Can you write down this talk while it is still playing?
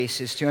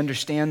Is to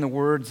understand the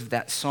words of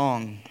that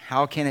song.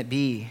 How can it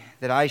be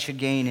that I should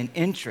gain an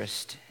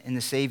interest in the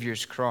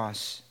Savior's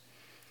cross,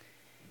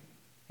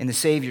 in the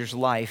Savior's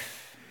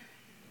life?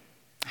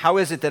 How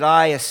is it that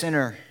I, a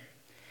sinner,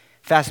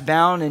 fast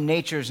bound in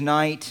nature's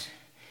night,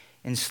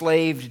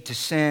 enslaved to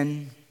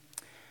sin,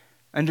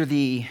 under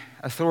the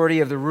authority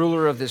of the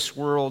ruler of this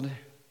world,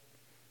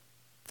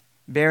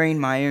 bearing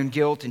my own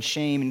guilt and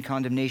shame and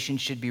condemnation,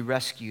 should be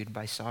rescued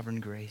by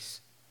sovereign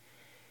grace,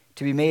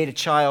 to be made a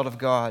child of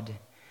God,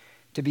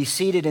 to be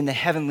seated in the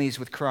heavenlies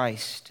with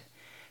Christ,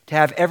 to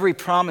have every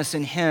promise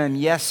in Him,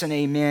 yes and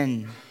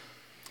amen,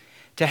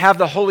 to have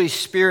the Holy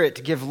Spirit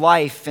to give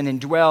life and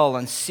indwell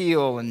and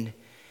seal and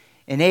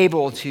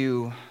enable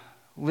to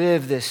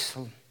live this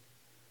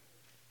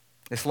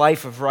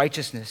life of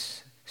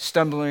righteousness,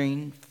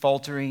 stumbling,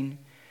 faltering,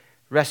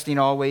 resting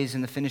always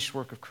in the finished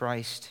work of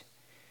Christ,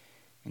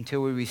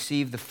 until we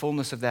receive the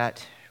fullness of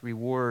that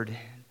reward,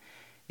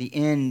 the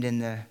end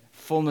and the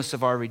fullness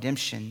of our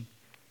redemption,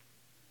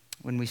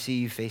 when we see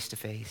you face to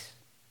face.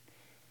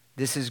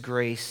 This is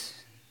grace.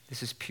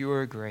 This is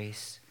pure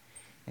grace.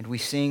 And we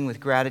sing with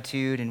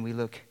gratitude, and we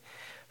look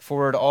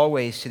forward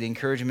always to the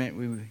encouragement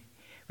we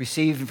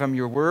receive from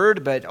your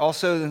word, but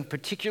also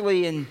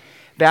particularly in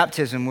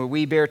baptism, where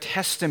we bear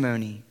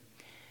testimony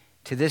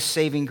to this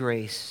saving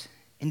grace,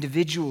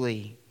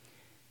 individually,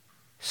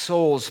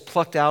 souls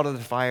plucked out of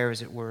the fire,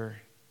 as it were,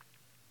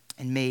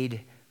 and made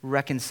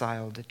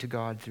reconciled to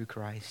God through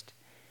Christ.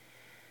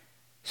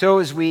 So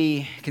as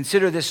we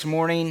consider this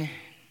morning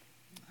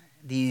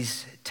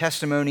these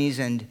testimonies,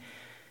 and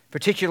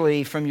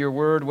particularly from your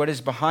word, what is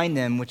behind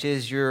them, which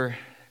is your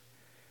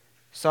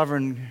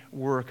sovereign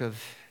work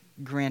of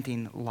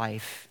granting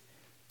life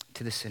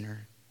to the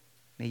sinner,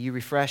 may you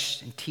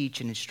refresh and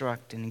teach and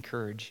instruct and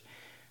encourage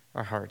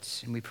our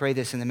hearts. And we pray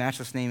this in the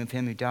matchless name of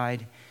Him who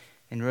died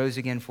and rose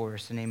again for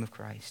us, the name of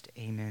Christ.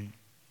 Amen.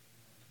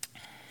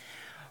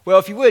 Well,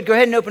 if you would, go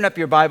ahead and open up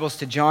your Bibles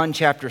to John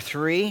chapter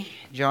 3.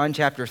 John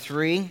chapter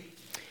 3.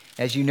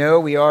 As you know,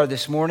 we are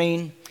this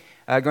morning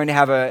going to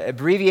have an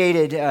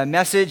abbreviated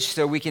message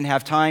so we can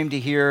have time to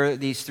hear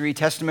these three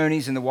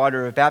testimonies in the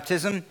water of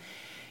baptism.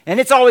 And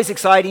it's always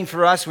exciting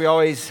for us. We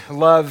always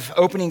love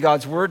opening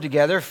God's Word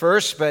together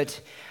first, but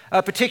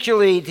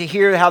particularly to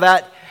hear how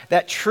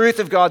that truth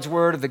of God's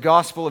Word, of the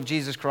gospel of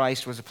Jesus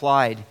Christ, was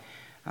applied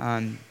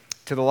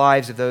to the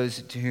lives of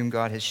those to whom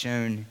God has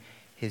shown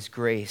His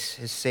grace,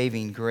 His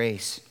saving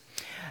grace.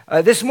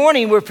 This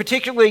morning, we're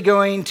particularly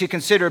going to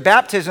consider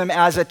baptism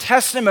as a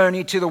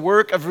testimony to the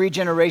work of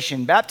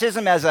regeneration.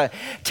 Baptism as a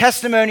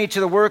testimony to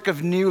the work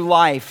of new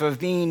life, of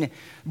being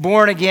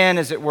born again,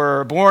 as it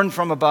were, born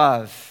from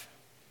above.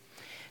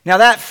 Now,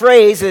 that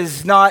phrase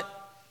is not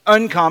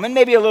uncommon,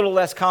 maybe a little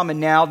less common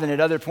now than at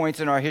other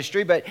points in our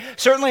history, but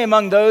certainly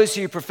among those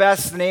who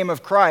profess the name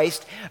of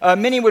Christ,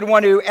 many would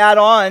want to add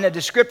on a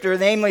descriptor,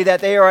 namely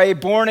that they are a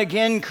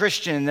born-again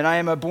Christian, that I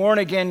am a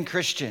born-again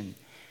Christian.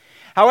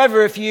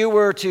 However, if you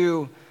were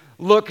to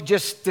look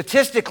just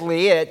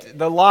statistically at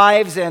the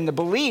lives and the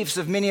beliefs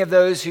of many of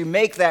those who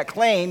make that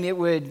claim, it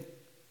would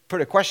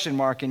put a question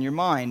mark in your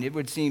mind. It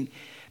would seem,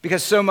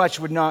 because so much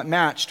would not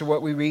match to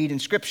what we read in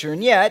Scripture.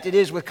 And yet, it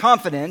is with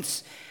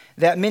confidence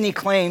that many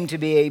claim to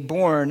be a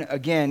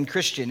born-again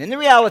Christian. And the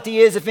reality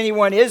is, if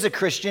anyone is a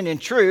Christian in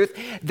truth,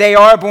 they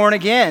are born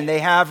again. They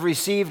have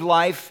received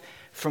life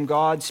from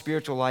God,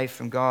 spiritual life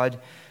from God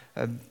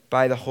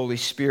by the Holy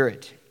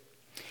Spirit.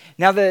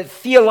 Now, the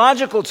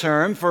theological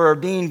term for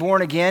being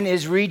born again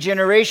is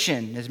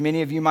regeneration, as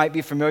many of you might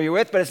be familiar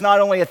with, but it's not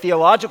only a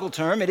theological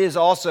term, it is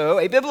also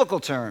a biblical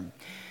term.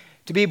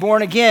 To be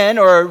born again,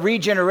 or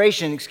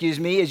regeneration,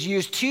 is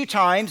used two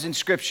times in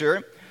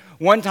Scripture.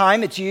 One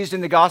time it's used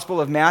in the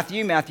Gospel of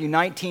Matthew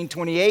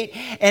 19:28,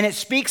 and it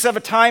speaks of a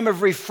time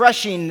of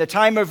refreshing, the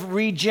time of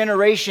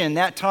regeneration,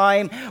 that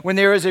time when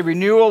there is a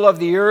renewal of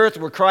the earth,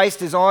 where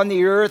Christ is on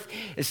the earth,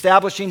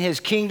 establishing His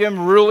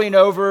kingdom, ruling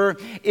over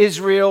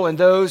Israel and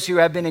those who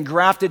have been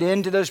engrafted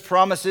into those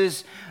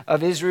promises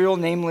of Israel,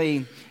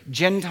 namely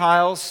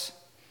Gentiles.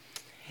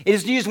 It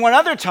is used one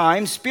other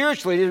time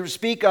spiritually to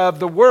speak of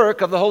the work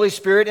of the Holy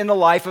Spirit in the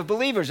life of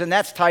believers, and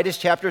that's Titus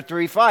chapter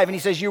 3:5. And he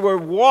says, you were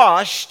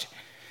washed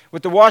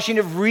with the washing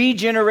of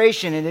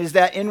regeneration, and it is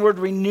that inward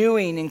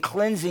renewing and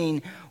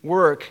cleansing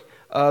work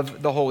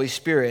of the Holy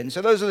Spirit. And so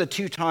those are the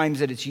two times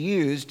that it's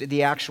used,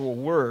 the actual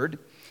word.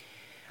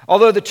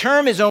 Although the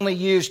term is only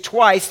used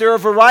twice, there are a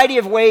variety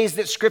of ways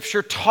that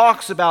Scripture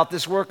talks about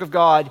this work of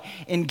God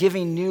in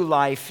giving new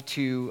life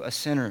to a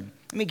sinner.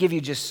 Let me give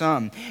you just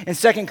some. In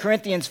 2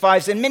 Corinthians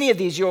 5, and many of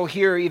these you'll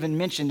hear even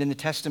mentioned in the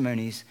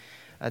testimonies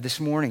this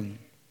morning.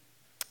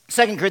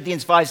 2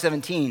 Corinthians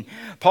 5:17,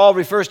 Paul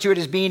refers to it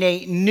as being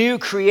a new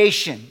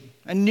creation,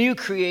 a new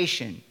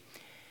creation.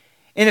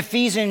 In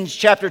Ephesians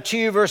chapter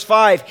 2, verse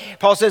 5,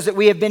 Paul says that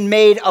we have been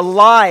made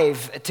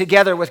alive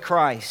together with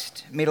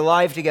Christ, made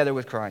alive together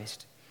with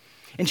Christ.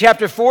 In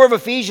chapter 4 of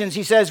Ephesians,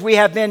 he says we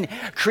have been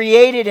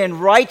created in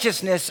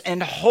righteousness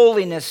and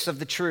holiness of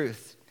the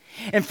truth.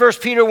 In 1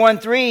 Peter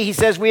 1:3, he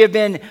says we have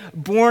been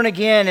born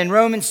again. In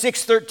Romans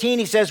 6:13,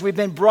 he says we've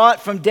been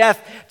brought from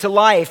death to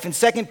life. In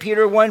 2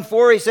 Peter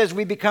 1:4, he says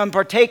we become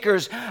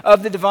partakers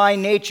of the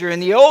divine nature. In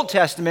the Old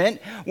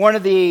Testament, one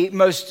of the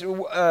most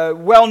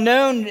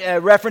well-known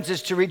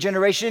references to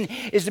regeneration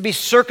is to be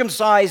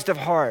circumcised of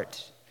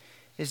heart.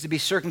 Is to be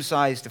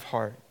circumcised of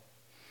heart.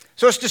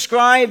 So it's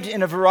described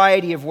in a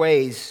variety of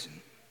ways.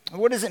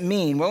 What does it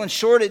mean? Well, in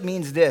short, it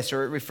means this,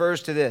 or it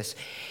refers to this.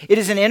 It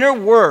is an inner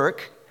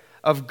work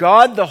of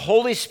God the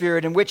Holy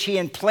Spirit in which he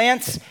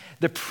implants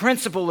the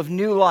principle of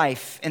new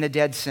life in a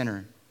dead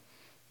sinner.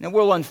 Now,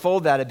 we'll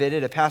unfold that a bit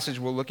at a passage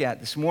we'll look at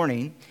this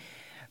morning.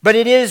 But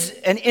it is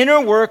an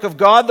inner work of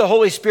God the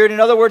Holy Spirit.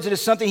 In other words, it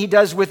is something he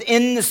does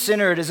within the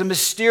sinner. It is a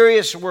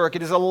mysterious work.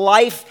 It is a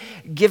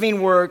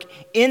life-giving work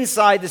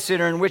inside the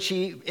sinner in which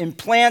he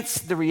implants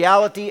the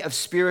reality of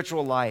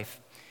spiritual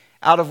life,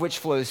 out of which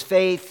flows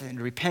faith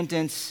and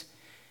repentance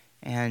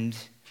and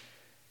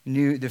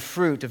the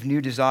fruit of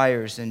new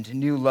desires and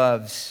new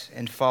loves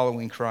and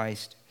following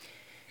Christ.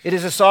 It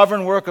is a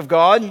sovereign work of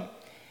God,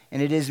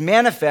 and it is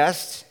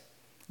manifest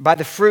by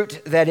the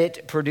fruit that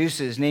it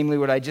produces, namely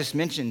what I just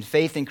mentioned,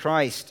 faith in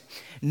Christ,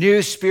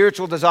 new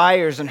spiritual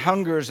desires and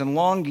hungers and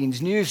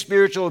longings, new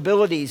spiritual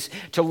abilities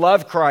to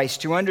love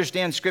Christ, to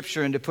understand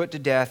Scripture, and to put to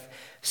death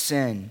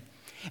sin.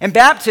 And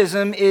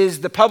baptism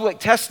is the public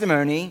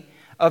testimony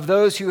of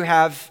those who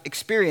have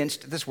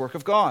experienced this work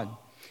of God,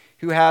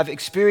 who have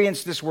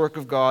experienced this work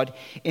of God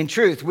in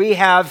truth. We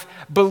have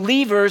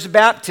believers'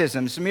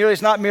 baptisms.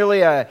 It's not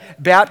merely a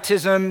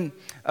baptism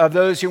of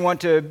those who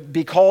want to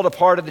be called a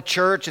part of the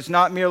church. It's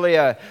not merely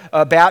a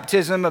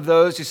baptism of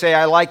those who say,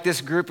 I like this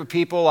group of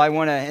people,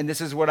 and this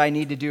is what I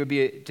need to do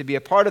to be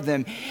a part of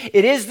them.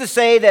 It is to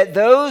say that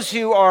those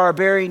who are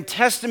bearing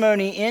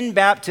testimony in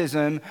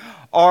baptism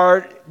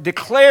are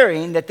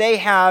declaring that they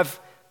have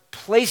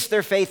placed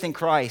their faith in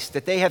Christ,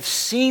 that they have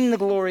seen the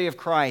glory of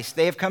Christ,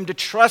 they have come to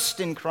trust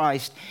in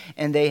Christ,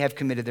 and they have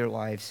committed their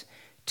lives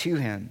to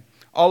him.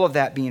 All of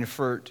that being a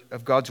fruit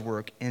of God's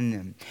work in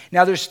them.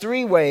 Now there's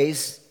three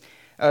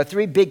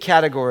big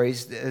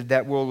categories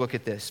that we'll look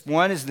at this.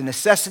 One is the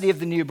necessity of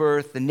the new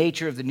birth, the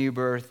nature of the new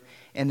birth,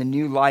 and the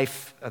new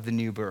life of the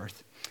new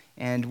birth.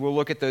 And we'll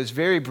look at those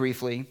very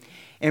briefly.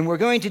 And we're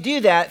going to do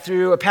that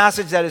through a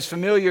passage that is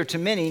familiar to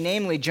many,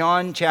 namely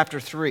John chapter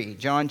 3.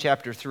 John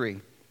chapter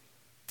 3.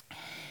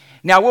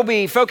 Now, we'll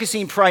be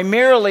focusing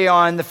primarily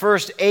on the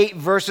first 8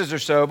 verses or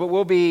so, but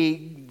we'll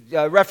be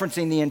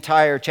referencing the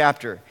entire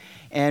chapter.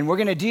 And we're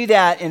going to do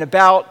that in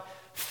about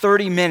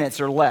 30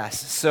 minutes or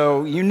less.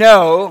 So you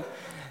know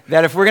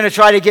that if we're going to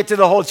try to get to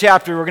the whole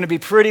chapter, we're going to be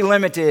pretty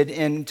limited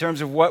in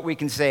terms of what we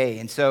can say.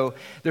 And so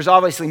there's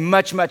obviously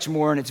much, much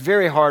more, and it's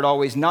very hard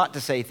always not to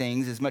say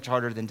things. It's much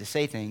harder than to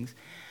say things.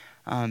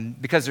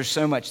 Because there's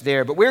so much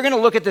there. But we're going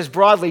to look at this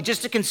broadly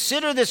just to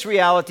consider this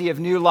reality of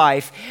new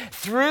life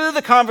through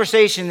the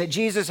conversation that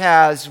Jesus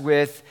has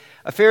with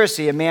a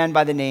Pharisee, a man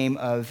by the name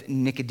of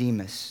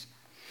Nicodemus.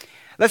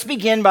 Let's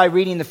begin by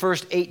reading the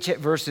first 8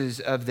 verses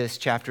of this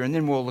chapter, and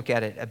then we'll look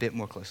at it a bit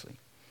more closely.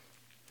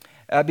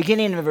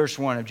 Beginning in verse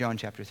 1 of John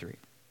chapter 3.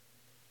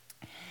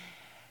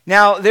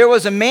 Now there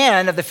was a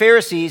man of the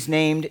Pharisees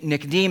named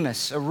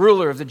Nicodemus, a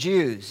ruler of the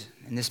Jews.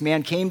 And this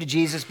man came to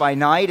Jesus by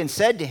night and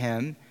said to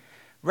him,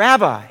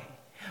 Rabbi,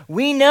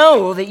 we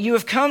know that you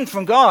have come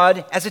from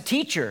God as a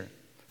teacher,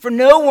 for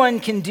no one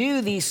can do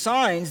these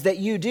signs that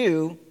you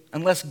do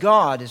unless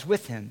God is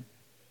with him.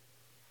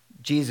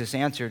 Jesus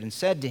answered and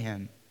said to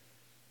him,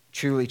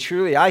 Truly,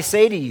 truly, I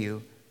say to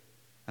you,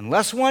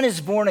 unless one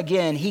is born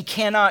again, he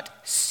cannot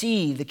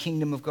see the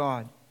kingdom of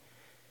God.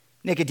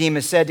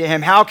 Nicodemus said to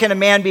him, How can a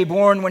man be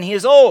born when he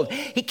is old?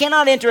 He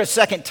cannot enter a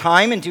second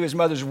time into his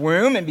mother's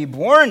womb and be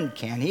born,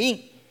 can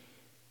he?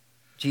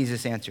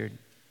 Jesus answered,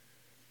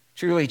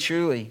 Truly,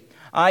 truly,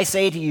 I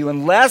say to you,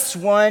 unless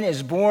one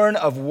is born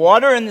of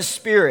water and the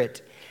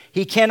Spirit,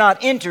 he cannot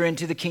enter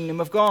into the kingdom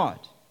of God.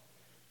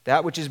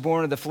 That which is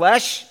born of the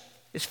flesh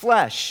is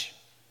flesh,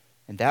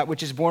 and that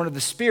which is born of the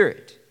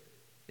Spirit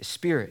is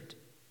spirit.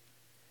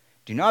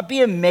 Do not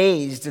be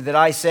amazed that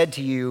I said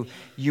to you,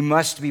 you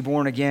must be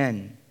born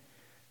again.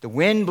 The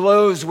wind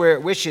blows where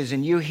it wishes,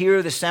 and you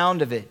hear the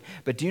sound of it,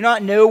 but do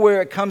not know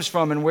where it comes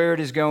from and where it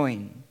is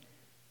going.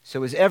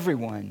 So is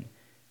everyone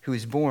who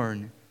is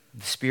born of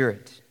the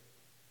Spirit.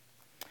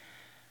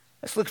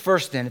 Let's look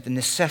first then at the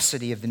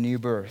necessity of the new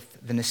birth.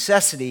 The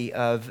necessity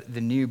of the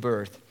new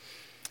birth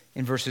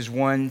in verses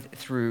 1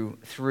 through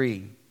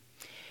 3.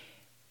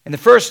 And the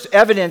first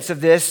evidence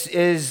of this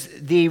is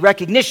the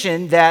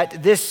recognition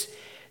that this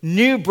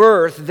new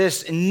birth,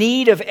 this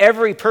need of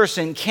every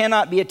person,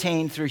 cannot be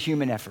attained through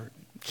human effort.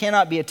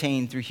 Cannot be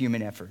attained through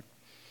human effort.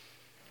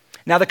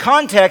 Now, the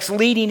context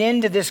leading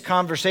into this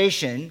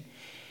conversation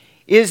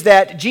is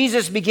that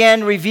Jesus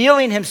began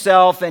revealing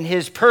himself and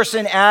his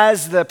person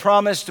as the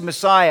promised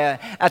Messiah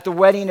at the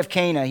wedding of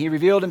Cana. He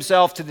revealed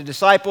himself to the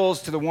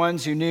disciples, to the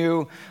ones who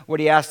knew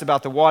what he asked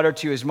about the water,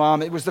 to his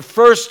mom. It was the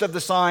first of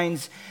the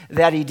signs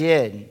that he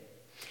did.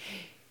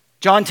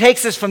 John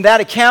takes us from that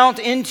account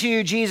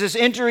into Jesus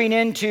entering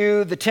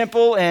into the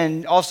temple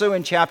and also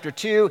in chapter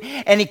 2,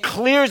 and he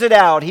clears it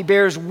out. He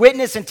bears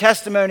witness and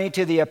testimony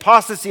to the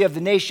apostasy of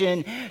the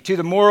nation, to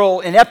the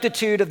moral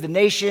ineptitude of the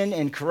nation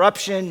and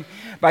corruption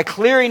by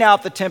clearing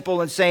out the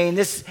temple and saying,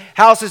 this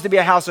house is to be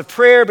a house of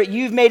prayer, but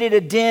you've made it a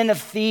den of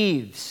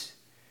thieves.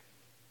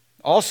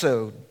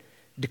 Also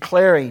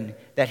declaring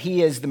that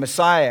he is the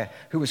Messiah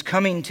who was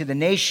coming to the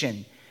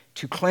nation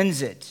to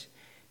cleanse it,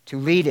 to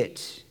lead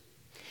it.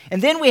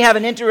 And then we have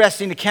an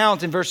interesting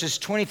account in verses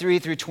 23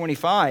 through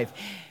 25.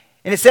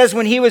 And it says,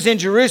 when he was in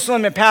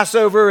Jerusalem at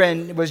Passover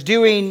and was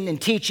doing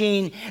and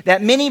teaching,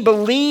 that many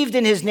believed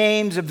in his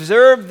names,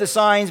 observed the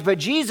signs, but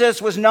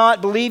Jesus was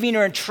not believing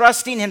or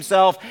entrusting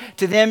himself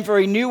to them, for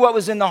he knew what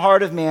was in the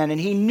heart of man. And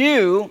he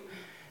knew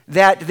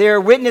that their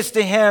witness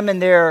to him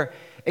and their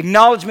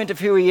acknowledgement of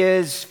who he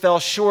is fell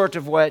short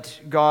of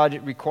what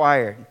God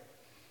required.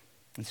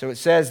 And so it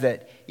says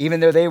that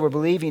even though they were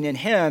believing in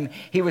him,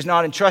 he was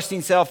not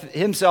entrusting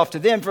himself to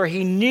them, for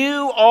he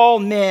knew all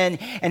men,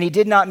 and he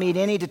did not need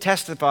any to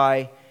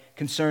testify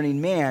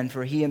concerning man,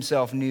 for he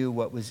himself knew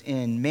what was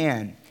in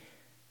man.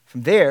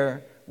 From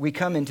there, we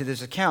come into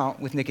this account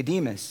with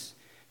Nicodemus.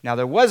 Now,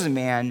 there was a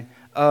man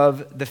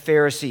of the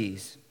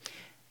Pharisees,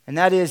 and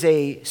that is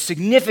a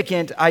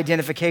significant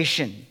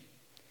identification.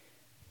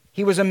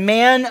 He was a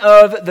man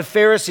of the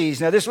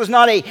Pharisees. Now, this was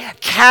not a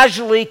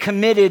casually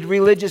committed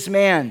religious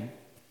man.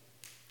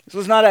 This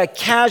was not a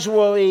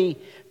casually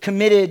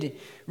committed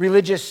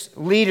religious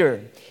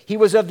leader. He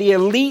was of the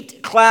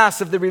elite class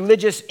of the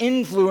religious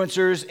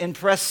influencers and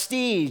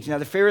prestige. Now,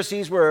 the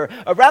Pharisees were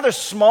a rather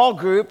small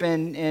group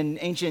in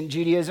ancient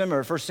Judaism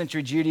or first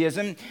century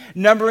Judaism,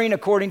 numbering,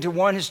 according to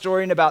one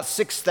historian, about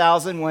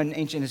 6,000, one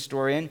ancient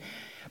historian.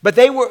 But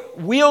they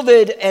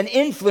wielded an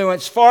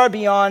influence far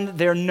beyond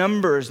their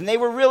numbers. And they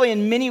were really,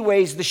 in many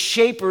ways, the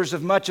shapers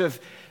of much of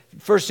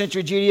first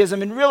century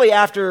Judaism, and really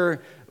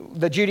after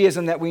the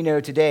Judaism that we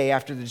know today,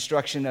 after the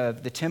destruction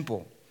of the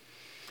temple.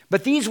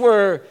 But these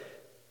were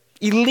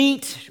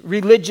elite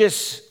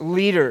religious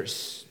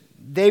leaders.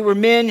 They were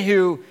men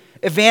who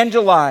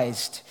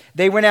evangelized.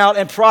 They went out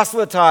and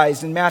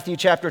proselytized in Matthew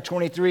chapter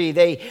 23.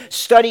 They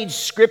studied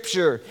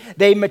Scripture.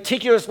 They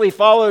meticulously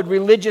followed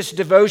religious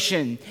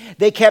devotion.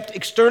 They kept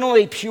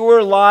externally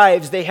pure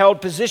lives. They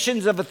held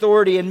positions of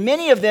authority, and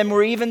many of them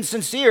were even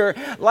sincere,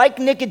 like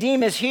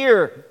Nicodemus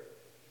here.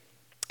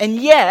 And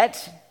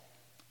yet,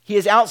 he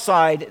is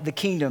outside the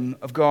kingdom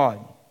of God.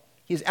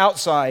 He is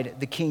outside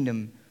the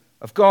kingdom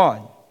of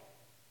God.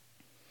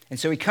 And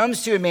so he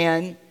comes to a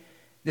man,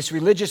 this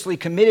religiously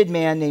committed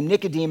man named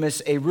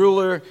Nicodemus, a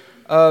ruler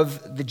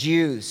of the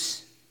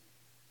Jews.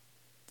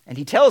 And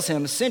he tells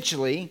him,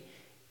 essentially,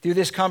 through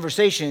this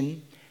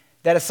conversation,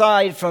 that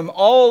aside from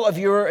all of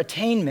your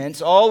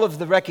attainments, all of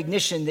the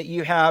recognition that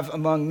you have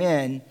among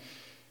men,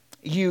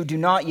 you do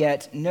not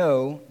yet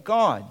know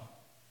God.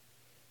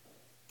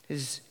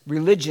 His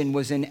religion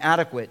was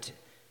inadequate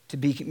to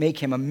make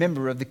him a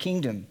member of the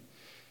kingdom.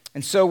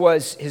 And so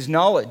was his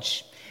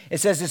knowledge.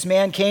 It says this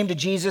man came to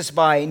Jesus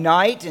by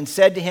night and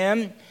said to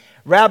him,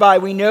 Rabbi,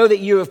 we know that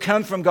you have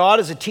come from God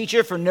as a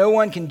teacher, for no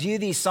one can do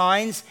these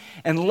signs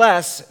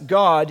unless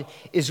God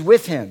is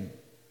with him.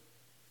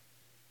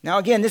 Now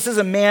again, this is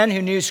a man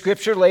who knew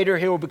Scripture. Later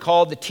he will be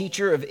called the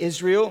teacher of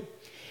Israel.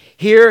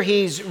 Here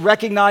he's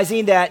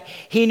recognizing that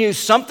he knew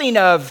something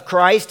of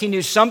Christ. He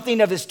knew something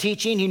of his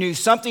teaching. He knew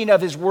something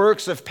of his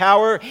works of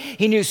power.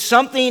 He knew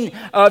something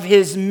of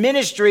his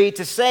ministry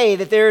to say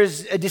that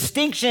there's a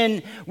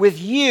distinction with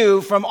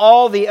you from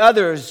all the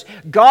others.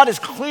 God is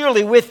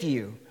clearly with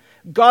you.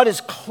 God is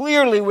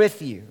clearly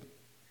with you.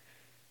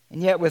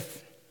 And yet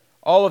with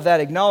all of that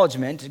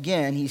acknowledgement,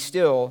 again, he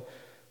still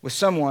was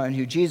someone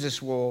who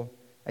Jesus will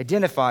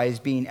identify as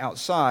being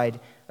outside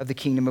of the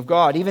kingdom of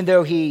God. Even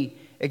though he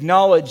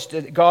acknowledged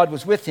that God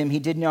was with him, he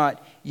did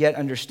not yet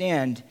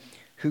understand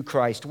who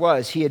Christ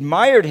was. He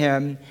admired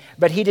him,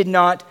 but he did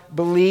not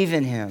believe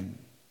in him.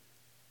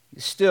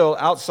 He's still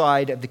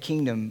outside of the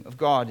kingdom of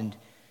God. And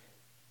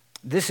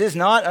this is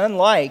not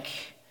unlike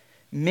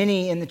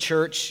many in the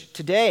church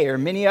today, or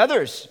many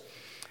others.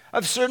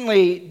 Of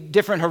certainly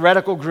different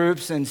heretical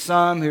groups, and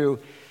some who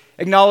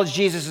acknowledge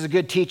Jesus as a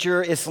good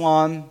teacher,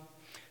 Islam,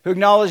 who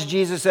acknowledge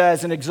Jesus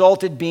as an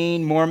exalted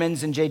being,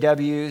 Mormons and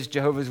JWs,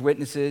 Jehovah's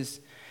Witnesses.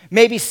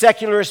 Maybe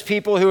secularist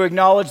people who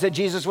acknowledge that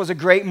Jesus was a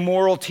great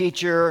moral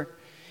teacher.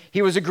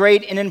 He was a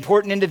great and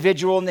important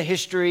individual in the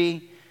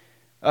history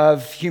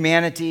of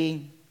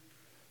humanity.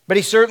 But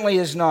he certainly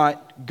is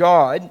not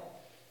God.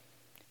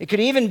 It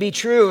could even be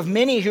true of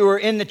many who are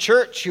in the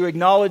church who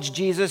acknowledge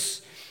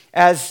Jesus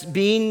as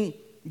being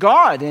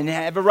God and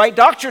have a right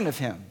doctrine of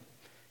him.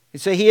 They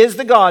say he is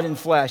the God in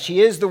flesh.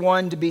 He is the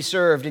one to be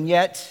served. And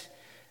yet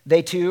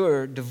they too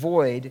are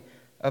devoid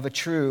of a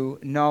true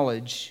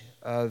knowledge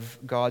of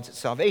God's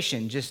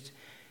salvation, just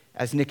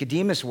as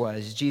Nicodemus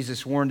was.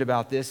 Jesus warned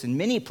about this in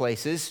many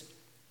places.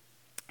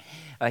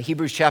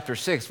 Hebrews chapter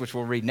 6, which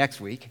we'll read next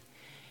week.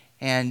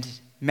 And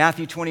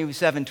Matthew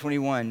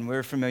 27:21,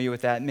 we're familiar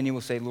with that. Many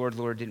will say, Lord,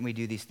 Lord, didn't we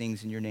do these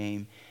things in your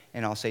name?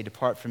 And I'll say,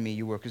 depart from me,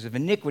 you workers of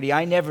iniquity.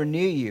 I never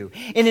knew you.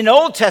 In an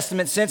Old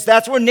Testament sense,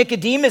 that's where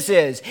Nicodemus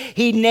is.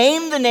 He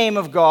named the name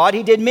of God.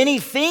 He did many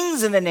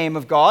things in the name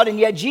of God. And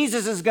yet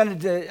Jesus is going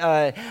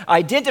to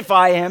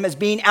identify him as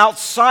being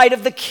outside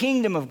of the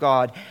kingdom of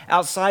God,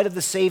 outside of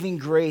the saving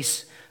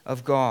grace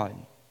of God.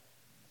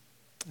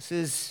 This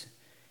is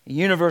a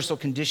universal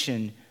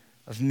condition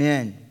of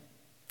men.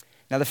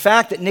 Now, the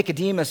fact that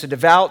Nicodemus, a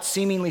devout,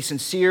 seemingly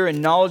sincere,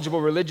 and knowledgeable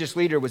religious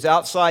leader, was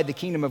outside the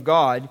kingdom of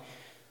God,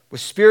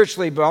 was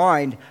spiritually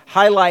blind,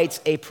 highlights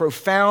a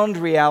profound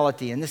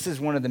reality. And this is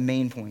one of the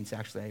main points,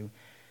 actually,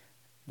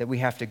 that we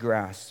have to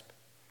grasp.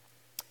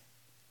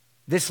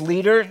 This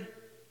leader,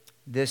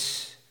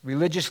 this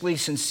religiously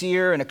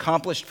sincere and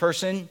accomplished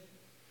person,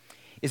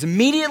 is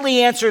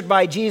immediately answered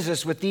by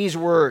Jesus with these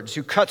words,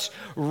 who cuts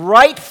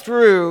right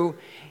through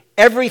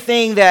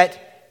everything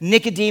that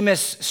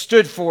Nicodemus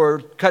stood for,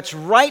 cuts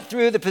right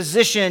through the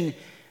position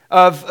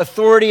of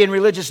authority and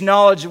religious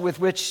knowledge with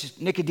which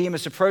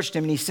Nicodemus approached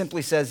him, and he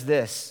simply says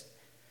this,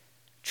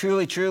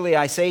 truly, truly,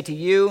 I say to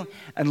you,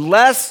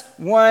 unless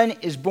one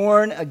is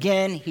born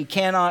again, he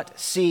cannot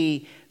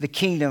see the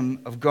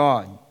kingdom of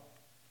God.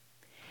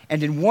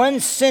 And in one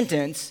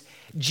sentence,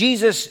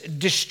 Jesus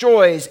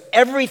destroys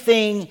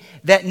everything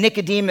that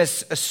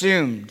Nicodemus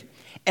assumed,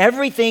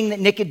 everything that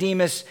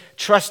Nicodemus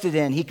trusted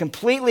in. He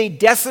completely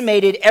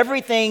decimated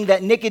everything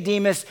that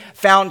Nicodemus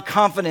found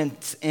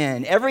confidence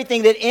in,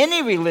 everything that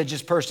any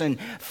religious person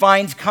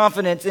finds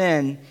confidence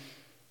in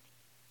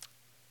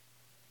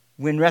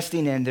when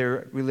resting in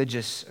their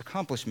religious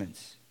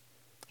accomplishments.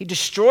 He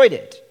destroyed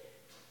it.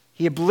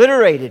 He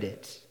obliterated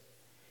it.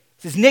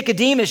 He says,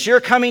 Nicodemus, you're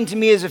coming to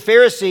me as a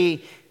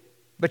Pharisee,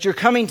 but you're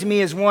coming to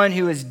me as one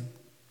who is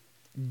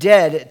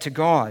dead to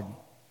God.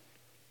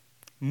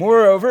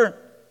 Moreover,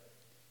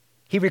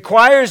 he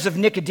requires of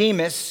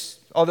Nicodemus,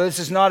 although this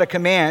is not a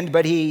command,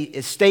 but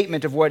a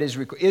statement of what is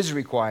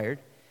required.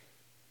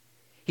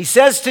 He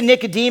says to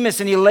Nicodemus,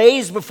 and he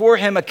lays before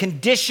him a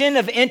condition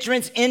of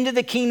entrance into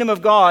the kingdom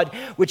of God,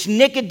 which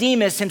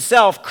Nicodemus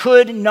himself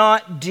could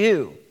not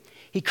do.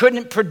 He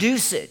couldn't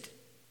produce it.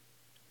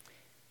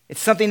 It's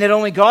something that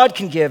only God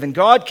can give and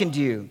God can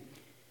do.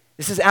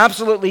 This is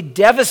absolutely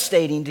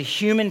devastating to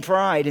human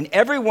pride, and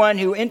everyone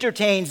who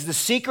entertains the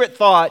secret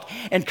thought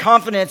and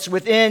confidence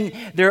within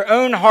their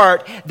own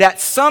heart that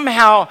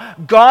somehow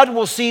God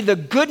will see the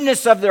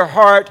goodness of their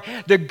heart,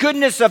 the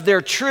goodness of their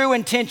true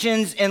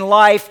intentions in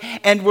life,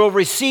 and will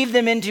receive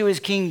them into his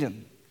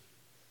kingdom.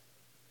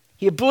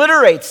 He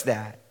obliterates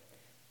that.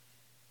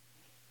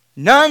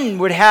 None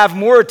would have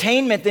more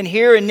attainment than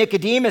here in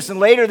Nicodemus, and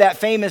later that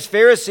famous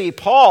Pharisee,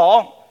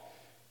 Paul,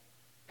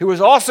 who was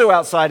also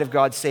outside of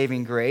God's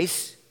saving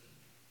grace.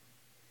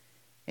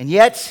 And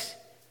yet,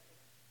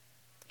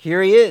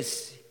 here he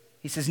is.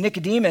 He says,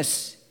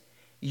 Nicodemus,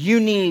 you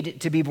need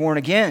to be born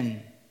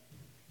again.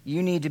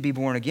 You need to be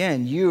born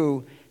again.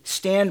 You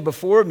stand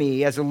before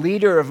me as a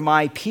leader of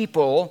my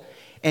people,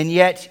 and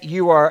yet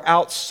you are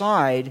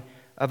outside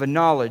of a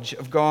knowledge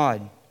of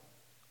God.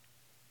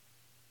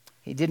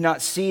 He did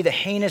not see the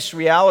heinous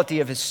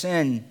reality of his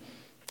sin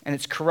and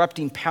its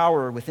corrupting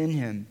power within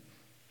him.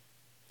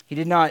 He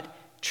did not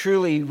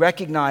truly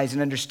recognize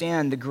and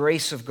understand the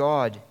grace of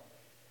God.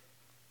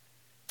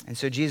 And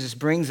so Jesus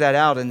brings that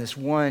out in this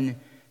one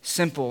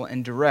simple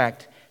and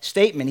direct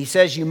statement. He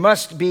says, you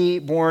must be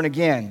born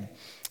again.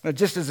 Now,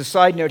 just as a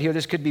side note here,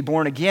 this could be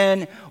born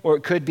again or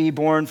it could be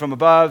born from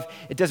above.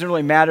 It doesn't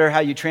really matter how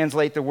you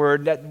translate the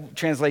word. That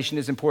translation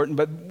is important,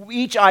 but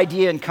each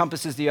idea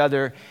encompasses the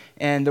other,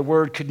 and the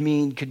word could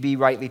be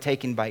rightly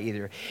taken by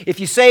either. If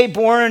you say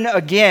born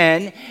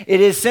again, it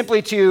is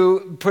simply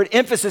to put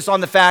emphasis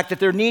on the fact that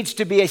there needs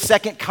to be a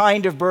second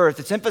kind of birth.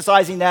 It's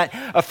emphasizing that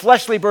a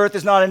fleshly birth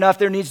is not enough.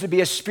 There needs to be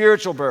a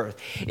spiritual birth.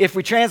 If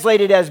we translate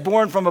it as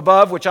born from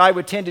above, which I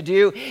would tend to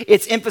do,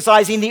 it's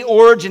emphasizing the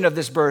origin of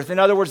this birth. In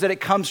other words, that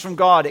it comes from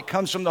God. It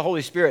comes from the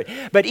Holy Spirit.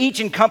 But each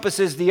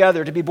encompasses the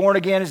other. To be born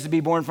again is to be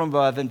born from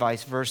above, and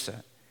vice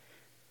versa.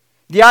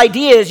 The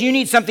idea is you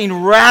need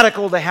something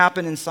radical to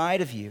happen inside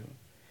of you.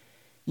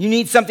 You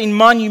need something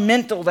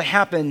monumental to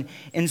happen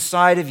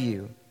inside of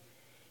you.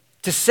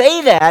 To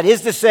say that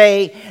is to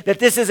say that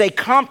this is a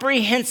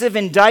comprehensive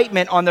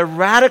indictment on the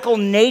radical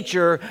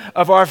nature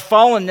of our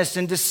fallenness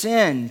into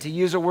sin. To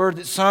use a word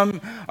that some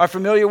are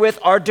familiar with,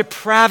 our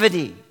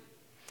depravity.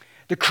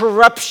 The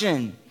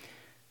corruption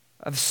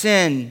of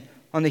sin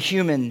on the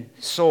human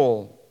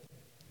soul.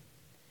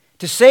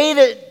 To say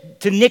that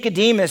to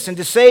Nicodemus and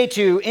to say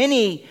to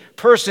any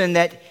person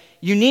that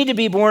you need to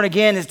be born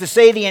again is to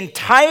say the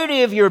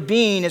entirety of your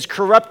being is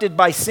corrupted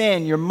by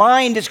sin. Your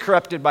mind is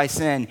corrupted by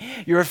sin.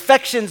 Your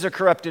affections are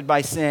corrupted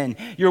by sin.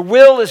 Your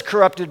will is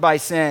corrupted by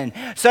sin,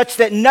 such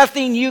that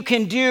nothing you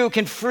can do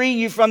can free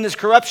you from this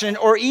corruption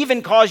or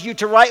even cause you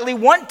to rightly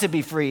want to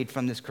be freed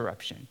from this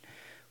corruption,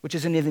 which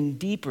is an even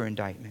deeper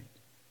indictment.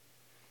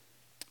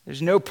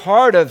 There's no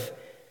part of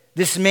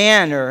this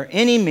man or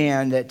any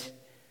man that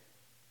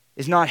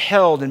is not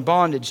held in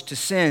bondage to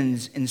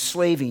sin's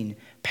enslaving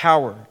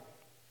power.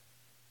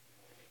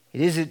 It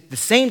is at the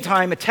same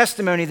time a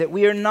testimony that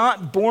we are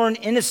not born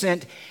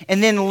innocent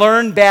and then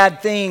learn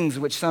bad things,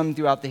 which some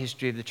throughout the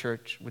history of the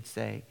church would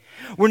say.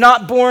 We're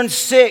not born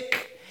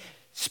sick,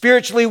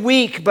 spiritually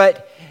weak,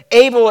 but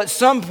able at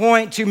some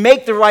point to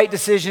make the right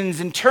decisions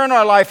and turn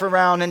our life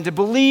around and to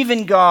believe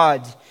in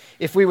God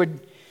if we would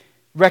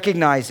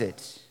recognize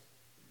it.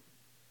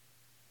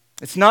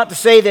 It's not to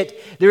say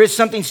that there is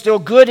something still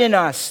good in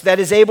us that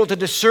is able to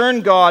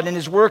discern God and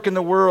His work in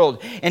the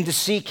world and to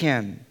seek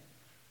Him.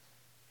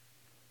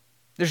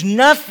 There's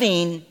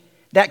nothing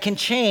that can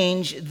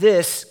change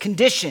this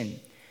condition.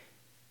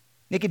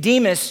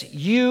 Nicodemus,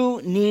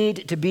 you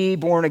need to be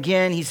born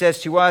again. He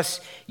says to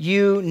us,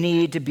 you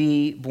need to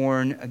be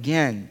born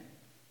again.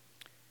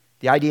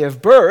 The idea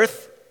of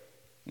birth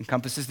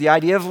encompasses the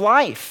idea of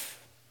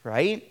life,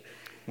 right?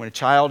 When a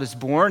child is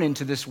born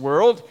into this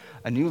world,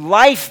 a new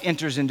life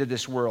enters into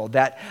this world.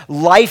 That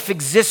life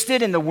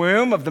existed in the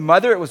womb of the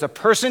mother. It was a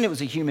person, it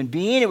was a human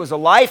being, it was a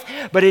life,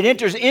 but it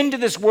enters into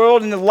this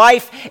world and the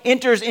life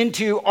enters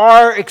into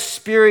our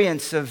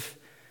experience of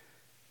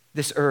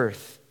this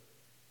earth.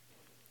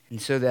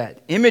 And so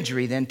that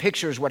imagery then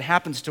pictures what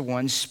happens to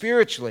one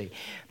spiritually.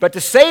 But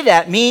to say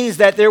that means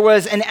that there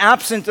was an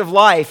absence of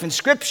life. In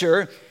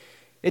Scripture,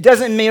 it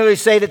doesn't merely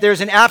say that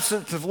there's an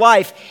absence of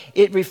life.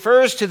 It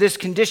refers to this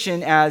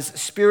condition as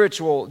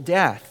spiritual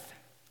death.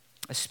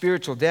 A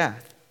spiritual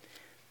death.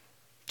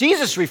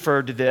 Jesus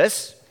referred to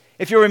this.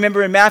 If you'll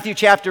remember in Matthew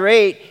chapter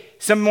 8,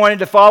 someone wanted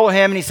to follow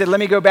him and he said, let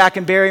me go back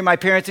and bury my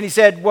parents. And he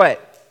said,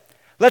 what?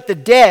 Let the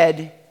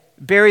dead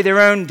bury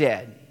their own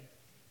dead.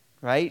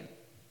 Right?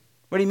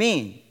 What do you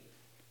mean?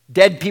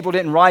 Dead people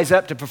didn't rise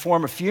up to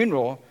perform a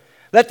funeral.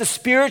 Let the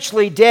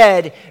spiritually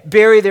dead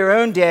bury their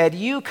own dead.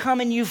 You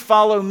come and you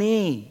follow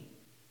me.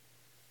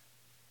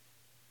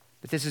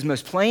 But this is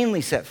most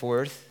plainly set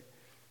forth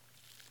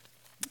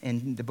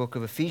in the book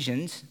of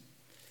Ephesians.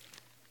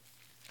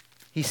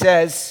 He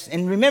says,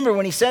 and remember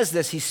when he says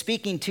this, he's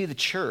speaking to the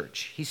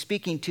church. He's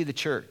speaking to the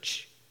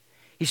church.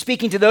 He's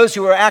speaking to those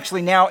who are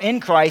actually now in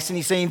Christ, and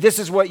he's saying, this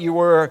is what you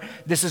were,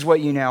 this is what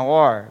you now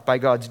are by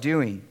God's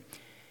doing.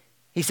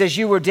 He says,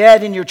 you were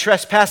dead in your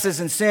trespasses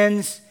and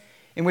sins,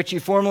 in which you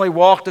formerly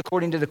walked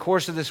according to the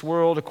course of this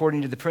world,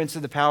 according to the prince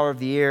of the power of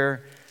the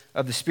air,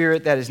 of the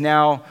spirit that is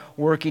now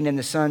working in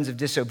the sons of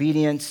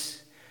disobedience.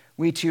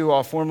 We too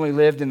all formerly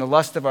lived in the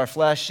lust of our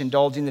flesh,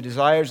 indulging the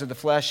desires of the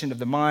flesh and of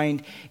the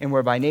mind, and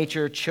were by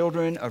nature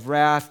children of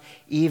wrath,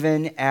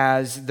 even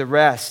as the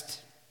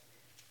rest.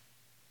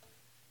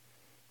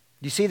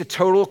 Do you see the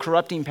total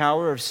corrupting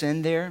power of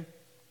sin there?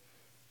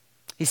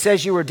 He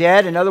says you were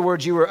dead. In other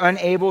words, you were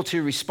unable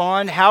to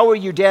respond. How were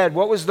you dead?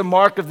 What was the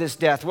mark of this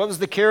death? What was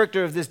the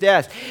character of this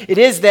death? It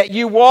is that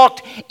you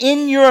walked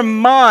in your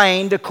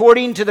mind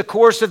according to the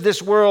course of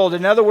this world.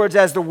 In other words,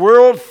 as the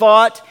world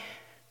thought,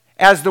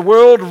 as the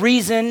world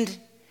reasoned,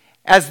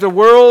 as the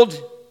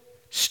world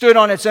stood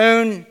on its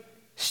own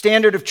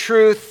standard of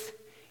truth,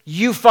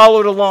 you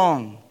followed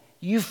along.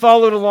 You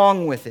followed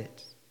along with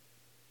it.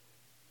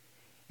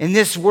 In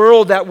this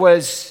world that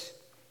was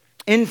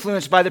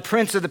influenced by the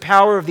prince of the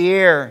power of the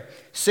air,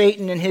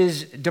 Satan and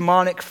his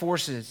demonic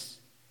forces.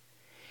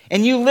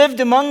 And you lived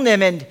among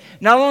them, and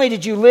not only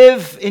did you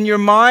live in your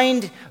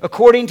mind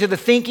according to the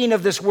thinking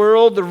of this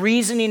world, the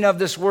reasoning of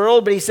this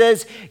world, but he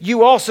says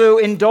you also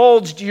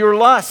indulged your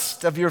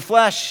lust of your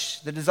flesh,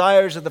 the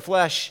desires of the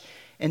flesh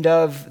and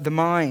of the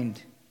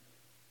mind.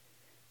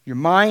 Your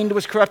mind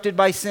was corrupted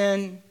by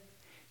sin.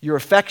 Your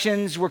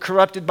affections were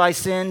corrupted by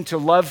sin to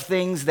love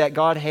things that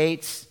God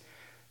hates,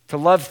 to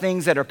love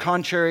things that are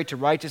contrary to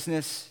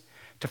righteousness,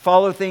 to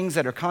follow things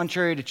that are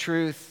contrary to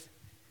truth.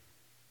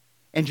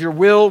 And your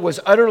will was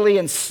utterly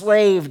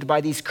enslaved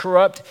by these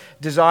corrupt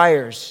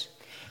desires.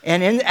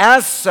 And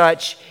as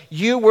such,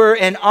 you were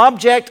an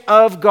object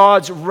of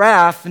God's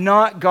wrath,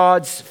 not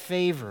God's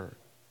favor.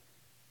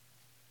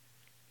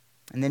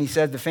 And then he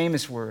said the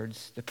famous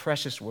words, the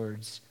precious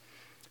words,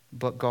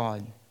 but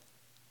God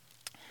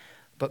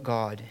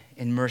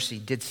in mercy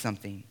did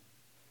something.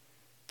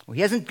 Well,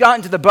 he hasn't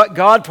gotten to the but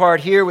God part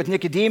here with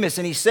Nicodemus,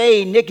 and he's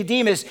saying,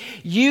 Nicodemus,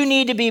 you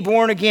need to be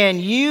born again.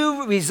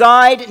 You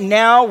reside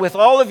now with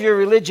all of your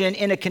religion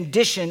in a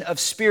condition of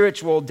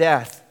spiritual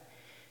death.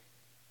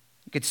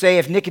 You could say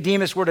if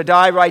Nicodemus were to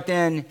die right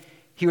then,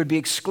 he would be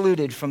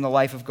excluded from the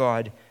life of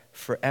God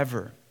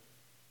forever,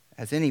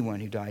 as anyone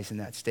who dies in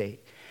that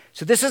state.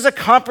 So this is a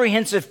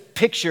comprehensive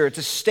picture. It's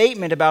a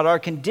statement about our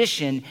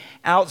condition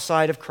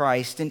outside of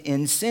Christ and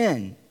in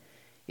sin.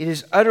 It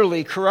is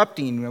utterly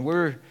corrupting.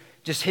 We're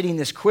just hitting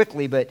this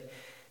quickly, but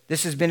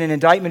this has been an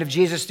indictment of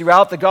Jesus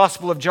throughout the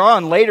Gospel of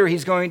John. Later,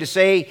 he's going to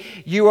say,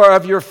 you are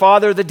of your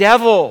father, the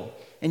devil,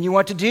 and you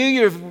want to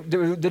do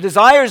the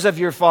desires of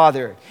your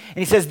father. And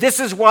he says, this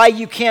is why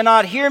you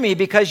cannot hear me,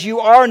 because you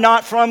are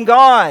not from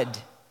God.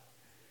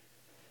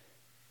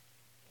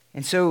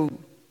 And so,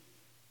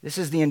 this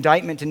is the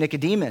indictment to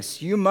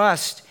Nicodemus. You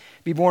must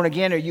be born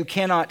again, or you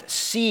cannot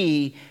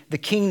see the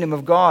kingdom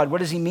of God. What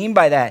does he mean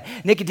by that?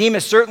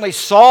 Nicodemus certainly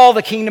saw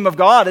the kingdom of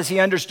God as he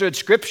understood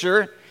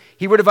Scripture.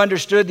 He would have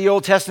understood the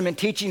Old Testament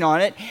teaching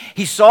on it.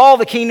 He saw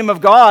the kingdom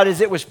of God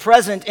as it was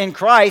present in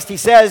Christ. He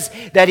says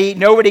that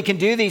nobody can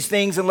do these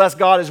things unless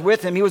God is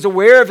with him. He was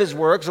aware of his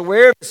works,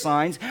 aware of his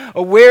signs,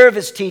 aware of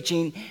his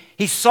teaching.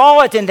 He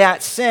saw it in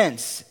that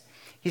sense.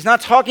 He's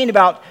not talking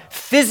about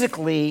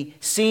physically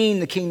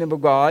seeing the kingdom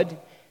of God.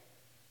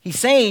 He's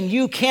saying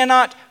you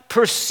cannot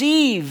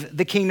perceive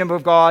the kingdom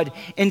of God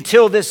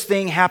until this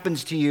thing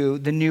happens to you,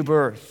 the new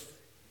birth.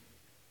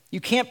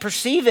 You can't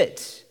perceive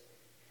it.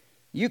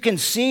 You can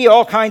see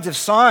all kinds of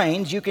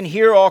signs, you can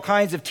hear all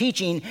kinds of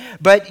teaching,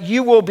 but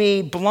you will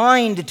be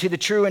blind to the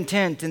true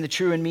intent and the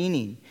true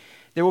meaning.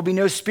 There will be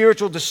no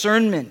spiritual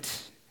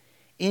discernment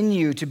in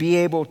you to be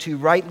able to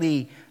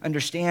rightly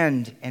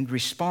understand and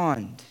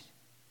respond.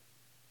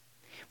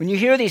 When you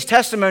hear these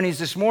testimonies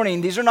this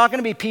morning, these are not going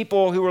to be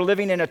people who are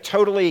living in a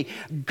totally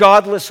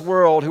godless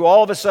world, who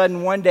all of a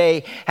sudden one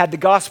day had the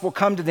gospel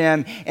come to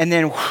them and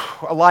then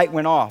a light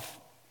went off.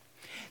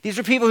 These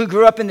are people who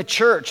grew up in the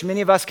church. Many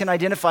of us can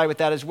identify with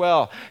that as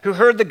well. Who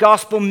heard the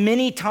gospel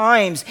many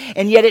times,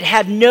 and yet it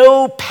had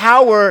no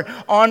power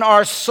on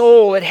our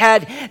soul. It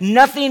had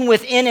nothing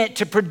within it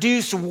to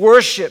produce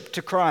worship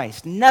to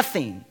Christ.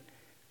 Nothing.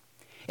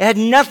 It had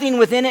nothing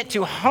within it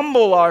to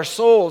humble our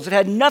souls. It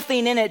had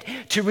nothing in it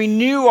to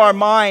renew our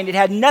mind. It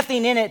had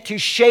nothing in it to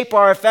shape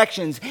our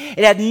affections.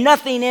 It had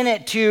nothing in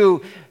it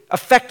to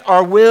affect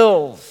our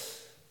wills.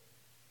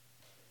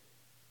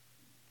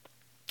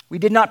 We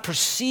did not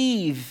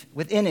perceive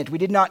within it. We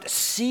did not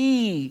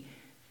see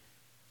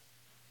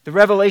the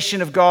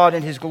revelation of God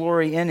and his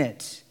glory in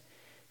it.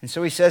 And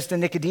so he says to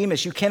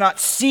Nicodemus, you cannot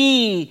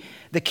see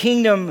the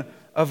kingdom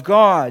of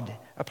God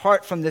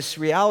apart from this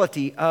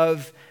reality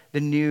of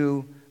the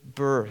new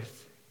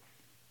birth.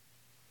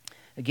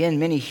 Again,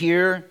 many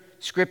hear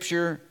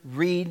Scripture,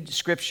 read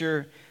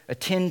Scripture,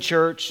 attend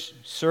church,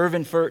 serve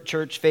in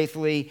church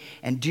faithfully,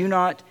 and do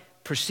not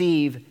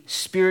perceive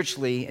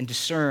spiritually and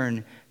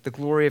discern the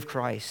glory of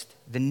Christ,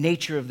 the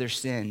nature of their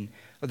sin,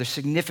 or the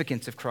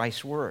significance of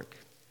Christ's work.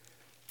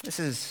 This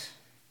is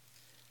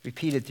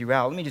repeated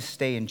throughout. Let me just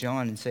stay in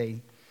John and say,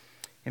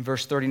 in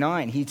verse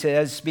 39, he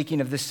says, speaking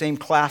of this same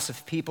class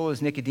of people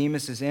as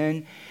Nicodemus is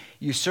in,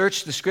 you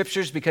search the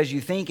Scriptures because you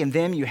think in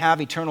them you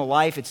have eternal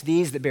life. It's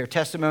these that bear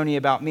testimony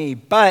about me.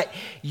 But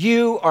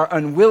you are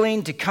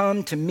unwilling to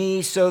come to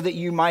me so that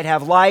you might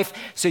have life,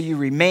 so you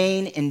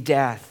remain in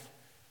death,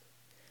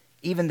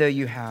 even though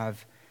you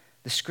have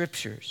the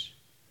Scriptures.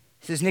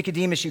 He says,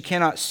 Nicodemus, you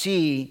cannot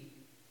see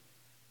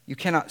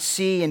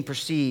and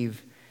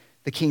perceive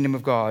the kingdom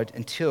of God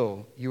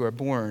until you are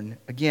born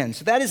again.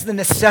 So that is the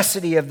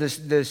necessity of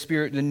the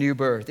Spirit, the new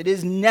birth. It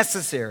is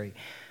necessary.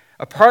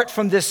 Apart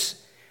from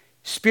this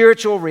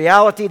spiritual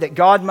reality that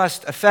God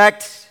must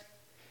affect,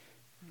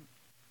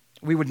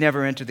 we would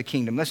never enter the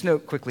kingdom. Let's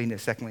note quickly,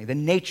 secondly, the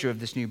nature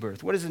of this new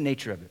birth. What is the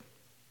nature of it?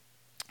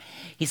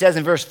 He says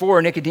in verse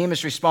 4,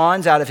 Nicodemus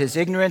responds out of his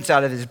ignorance,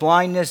 out of his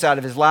blindness, out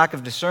of his lack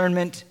of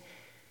discernment.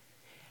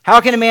 How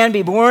can a man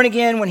be born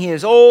again when he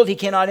is old? He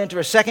cannot enter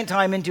a second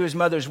time into his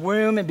mother's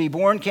womb and be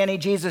born, can he?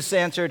 Jesus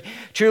answered,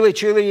 truly,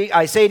 truly,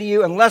 I say to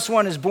you, unless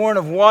one is born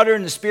of water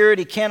and the Spirit,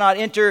 he cannot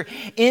enter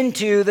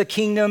into the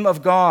kingdom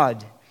of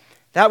God.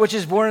 That which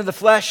is born of the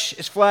flesh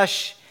is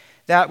flesh.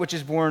 That which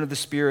is born of the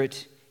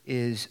Spirit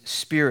is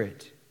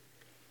spirit.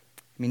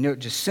 I mean, note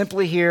just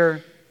simply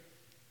here,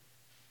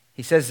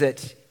 he says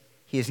that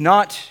he is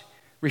not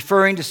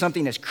referring to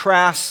something as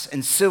crass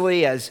and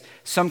silly as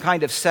some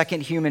kind of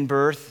second human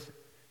birth.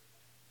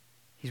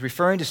 He's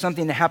referring to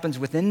something that happens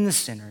within the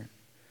sinner,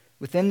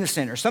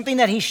 something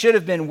that he should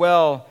have been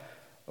well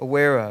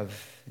aware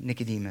of,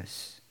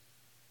 Nicodemus.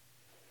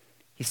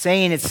 He's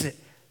saying it's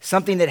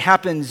something that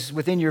happens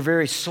within your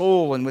very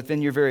soul and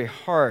within your very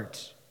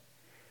heart.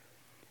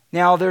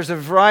 Now, there's a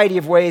variety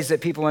of ways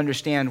that people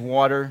understand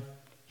water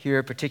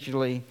here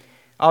particularly.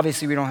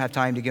 Obviously, we don't have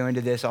time to go into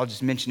this. I'll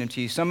just mention them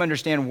to you. Some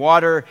understand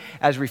water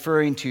as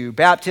referring to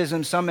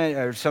baptism. Some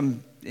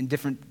in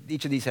different,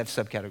 each of these have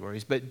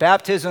subcategories. But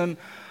baptism,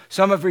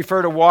 some have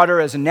referred to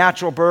water as a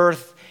natural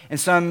birth, and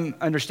some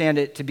understand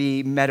it to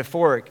be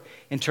metaphoric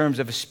in terms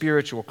of a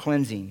spiritual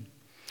cleansing.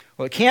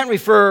 Well, it can't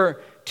refer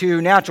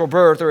to natural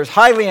birth, or is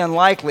highly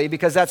unlikely,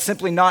 because that's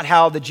simply not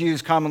how the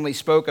Jews commonly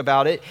spoke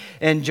about it.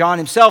 And John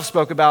himself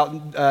spoke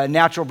about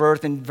natural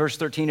birth in verse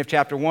 13 of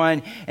chapter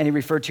 1, and he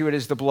referred to it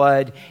as the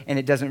blood, and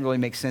it doesn't really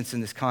make sense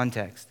in this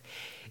context.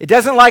 It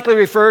doesn't likely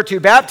refer to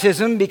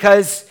baptism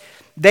because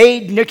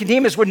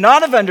Nicodemus would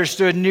not have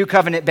understood new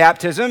covenant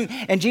baptism,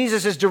 and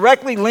Jesus is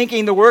directly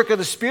linking the work of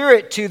the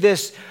Spirit to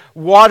this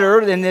water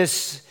and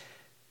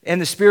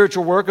the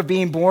spiritual work of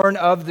being born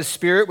of the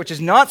Spirit, which is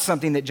not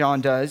something that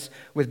John does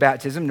with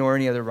baptism, nor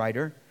any other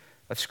writer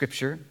of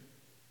Scripture.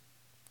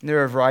 And there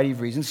are a variety of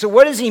reasons. So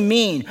what does he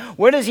mean?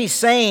 What is he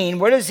saying?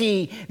 What does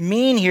he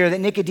mean here that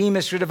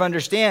Nicodemus should have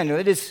understood? Well,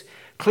 it is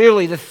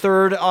clearly the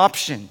third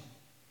option.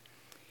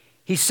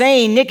 He's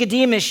saying,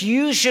 Nicodemus,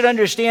 you should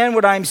understand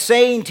what I'm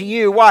saying to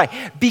you.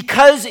 Why?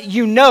 Because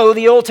you know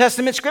the Old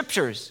Testament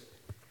Scriptures.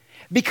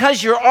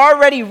 Because you're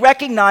already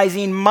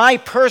recognizing my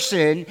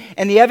person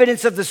and the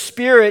evidence of the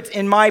Spirit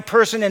in my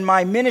person and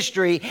my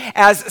ministry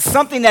as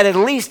something that at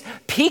least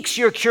piques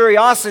your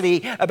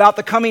curiosity about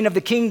the coming of the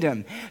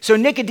kingdom. So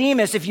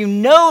Nicodemus, if you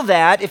know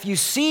that, if you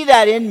see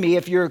that in me,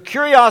 if your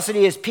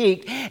curiosity is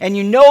piqued and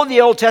you know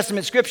the Old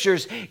Testament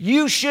scriptures,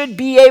 you should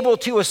be able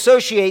to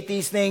associate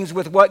these things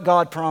with what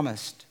God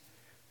promised.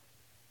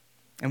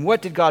 And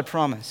what did God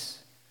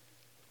promise?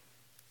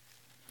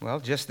 Well,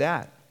 just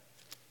that.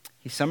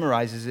 He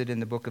summarizes it in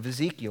the book of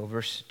Ezekiel,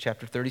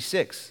 chapter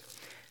 36.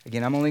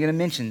 Again, I'm only going to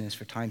mention this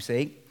for time's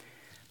sake.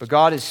 But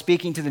God is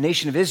speaking to the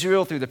nation of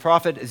Israel through the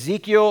prophet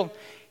Ezekiel.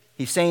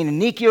 He's saying,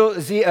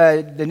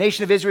 the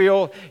nation of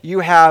Israel,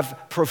 you have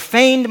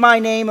profaned my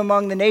name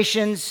among the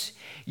nations.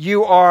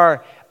 You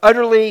are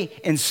utterly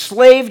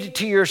enslaved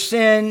to your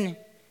sin.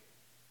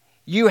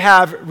 You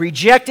have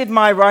rejected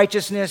my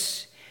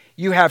righteousness.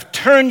 You have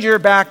turned your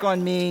back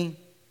on me.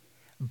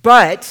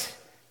 But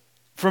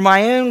for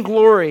my own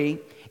glory,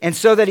 and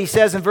so that he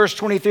says in verse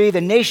 23, the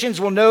nations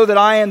will know that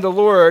I am the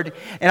Lord,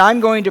 and I'm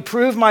going to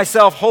prove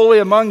myself holy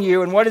among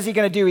you. And what is he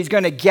going to do? He's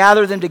going to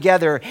gather them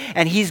together,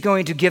 and he's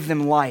going to give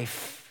them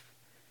life.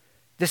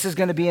 This is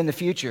going to be in the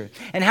future.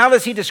 And how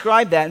does he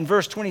describe that? In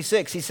verse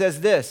 26, he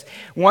says this: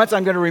 once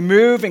I'm going to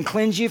remove and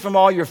cleanse you from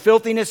all your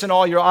filthiness and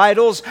all your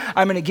idols.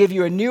 I'm going to give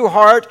you a new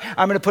heart.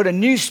 I'm going to put a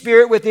new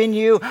spirit within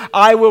you.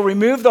 I will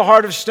remove the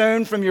heart of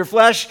stone from your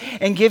flesh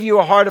and give you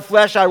a heart of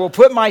flesh. I will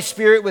put my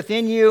spirit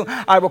within you.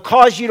 I will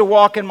cause you to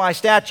walk in my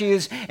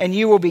statutes, and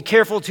you will be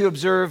careful to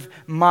observe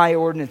my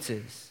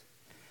ordinances.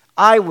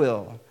 I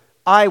will.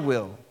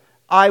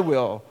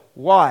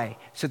 Why?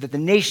 So that the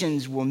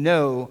nations will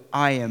know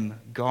I am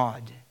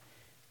God,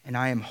 and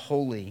I am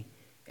holy,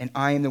 and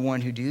I am the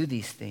one who do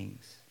these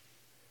things.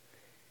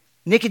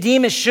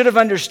 Nicodemus should have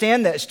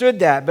understood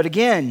that, but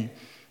again,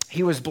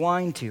 he was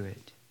blind to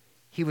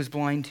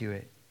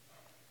it.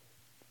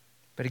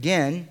 But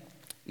again,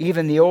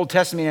 even the Old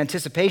Testament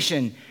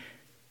anticipation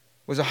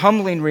was a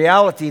humbling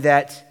reality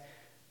that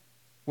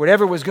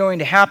whatever was going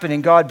to happen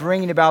in God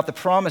bringing about the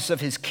promise of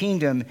his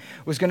kingdom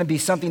was going to be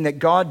something that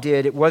God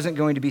did. It wasn't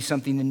going to be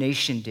something the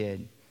nation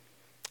did.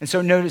 And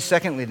so notice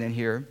secondly then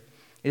here,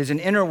 it is an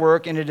inner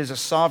work and it is a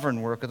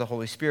sovereign work of the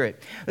Holy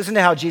Spirit. Listen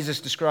to how Jesus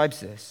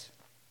describes this.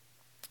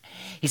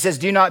 He says,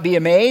 do not be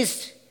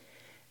amazed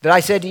that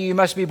I said to you, you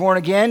must be born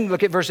again.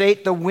 Look at verse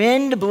 8. The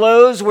wind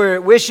blows where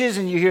it wishes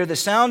and you hear the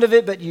sound of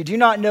it, but you do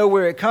not know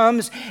where it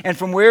comes and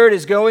from where it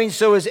is going.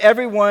 So is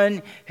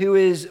everyone who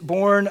is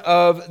born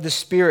of the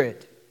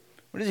Spirit.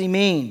 What does he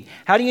mean?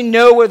 How do you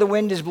know where the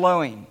wind is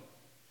blowing?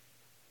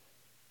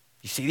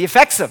 You see the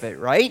effects of it,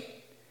 right?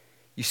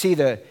 You see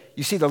the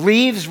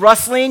leaves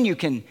rustling. You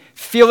can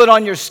feel it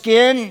on your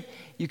skin.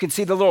 You can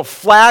see the little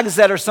flags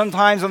that are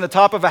sometimes on the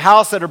top of a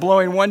house that are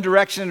blowing one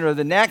direction or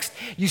the next.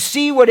 You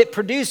see what it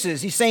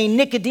produces. He's saying,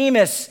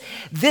 Nicodemus,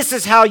 this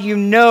is how you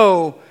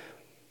know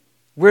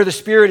where the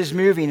Spirit is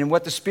moving and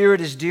what the Spirit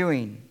is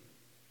doing.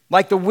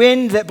 Like the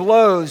wind that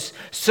blows,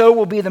 so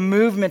will be the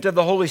movement of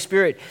the Holy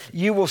Spirit.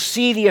 You will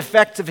see the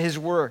effects of his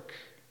work.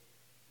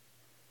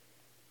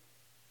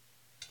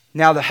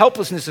 Now, the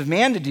helplessness of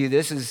man to do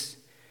this is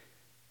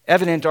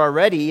evident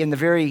already in the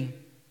very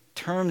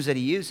terms that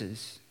he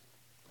uses,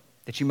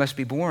 that you must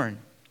be born.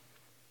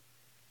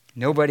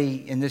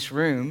 Nobody in this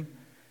room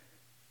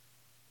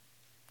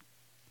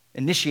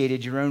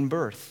initiated your own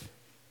birth.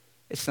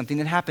 It's something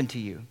that happened to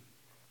you.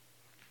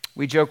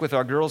 We joke with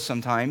our girls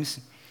sometimes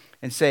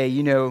and say,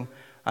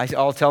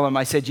 I'll tell them,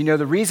 I said,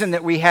 the reason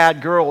that we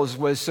had girls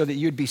was so that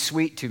you'd be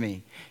sweet to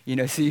me,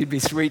 so you'd be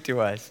sweet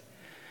to us.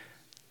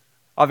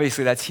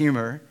 Obviously, that's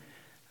humor,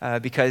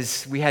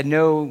 because we had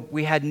no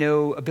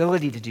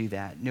ability to do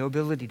that, no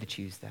ability to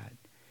choose that.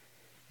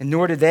 And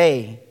nor did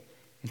they,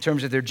 in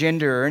terms of their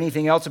gender or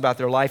anything else about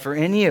their life or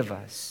any of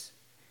us.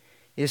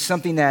 It is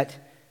something that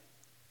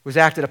was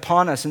acted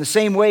upon us. In the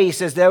same way, he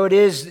says, though it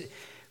is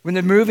when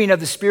the moving of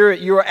the Spirit,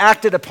 you are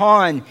acted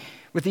upon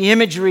with the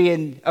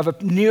imagery of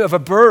a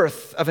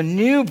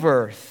new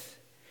birth.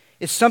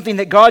 It's something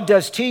that God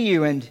does to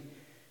you. And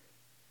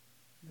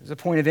there's a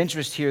point of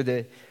interest here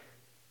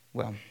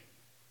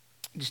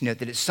just note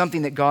that it's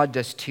something that God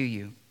does to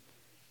you.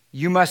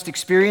 You must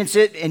experience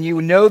it, and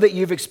you know that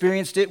you've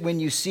experienced it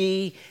when you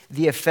see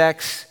the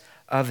effects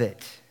of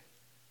it.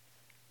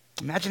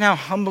 Imagine how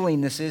humbling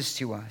this is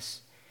to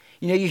us.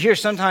 You hear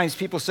sometimes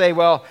people say,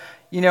 well,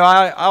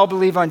 I'll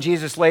believe on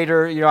Jesus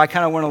later. I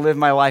kind of want to live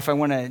my life. I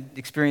want to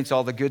experience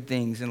all the good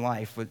things in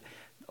life. With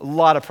a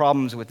lot of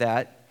problems with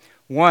that.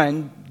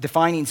 One,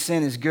 defining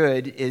sin as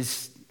good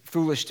is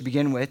foolish to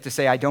begin with, to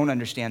say I don't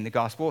understand the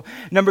gospel.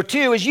 Number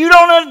two is you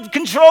don't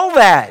control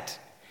that.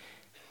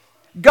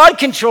 God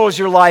controls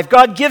your life.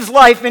 God gives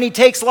life and he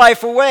takes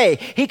life away.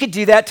 He could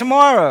do that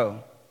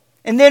tomorrow.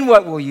 And then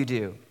what will you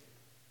do?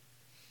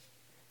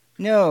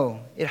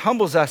 No, it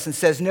humbles us and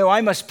says, no,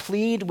 I must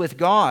plead with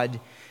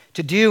God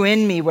to do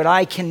in me what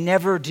I can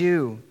never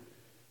do.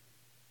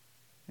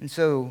 And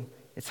so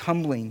it's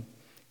humbling.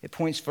 It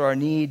points for our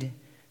need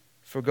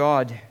for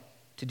God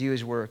to do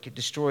his work. It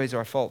destroys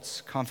our false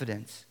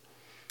confidence.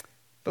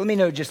 But let me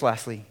note just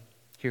lastly,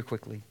 here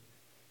quickly.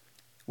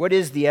 What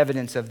is the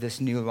evidence of this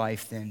new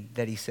life then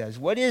that he says?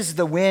 What is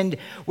the wind?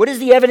 What is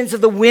the evidence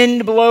of the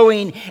wind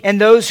blowing and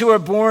those who are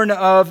born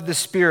of the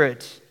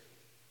Spirit?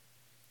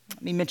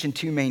 Let me mention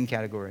two main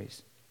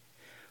categories.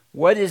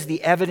 What is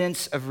the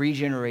evidence of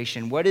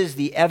regeneration? What is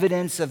the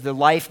evidence of the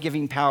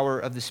life-giving power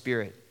of the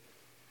Spirit?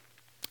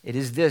 It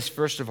is this,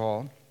 first of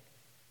all,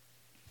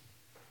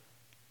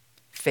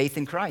 faith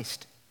in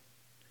Christ.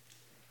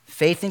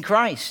 Faith in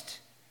Christ.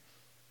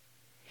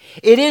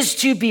 It is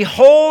to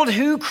behold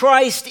who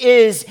Christ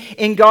is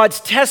in God's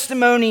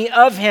testimony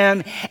of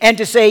him and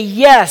to say,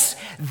 yes,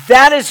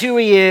 that is who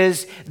he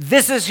is,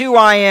 this is who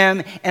I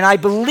am, and I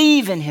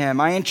believe in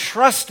him. I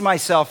entrust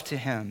myself to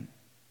him.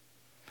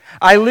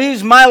 I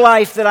lose my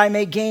life that I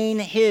may gain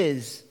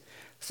his.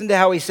 Listen to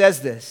how he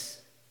says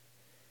this.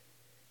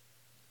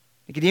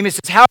 Nicodemus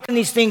says, how can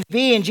these things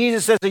be? And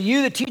Jesus says, are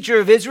you the teacher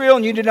of Israel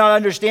and you do not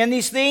understand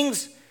these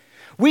things?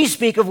 We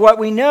speak of what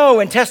we know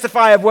and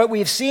testify of what we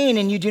have seen,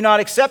 and you do not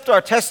accept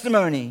our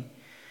testimony.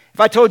 If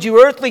I told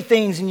you earthly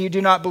things and you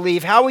do not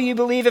believe, how will you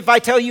believe if I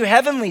tell you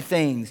heavenly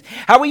things?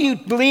 How will you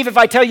believe if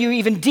I tell you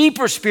even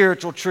deeper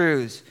spiritual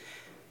truths,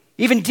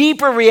 even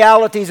deeper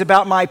realities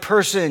about my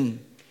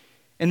person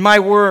and my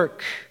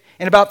work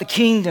and about the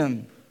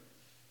kingdom,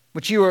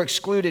 which you are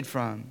excluded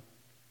from?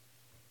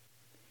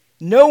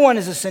 No one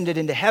has ascended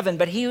into heaven,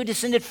 but he who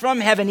descended from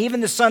heaven,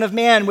 even the Son of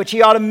Man, which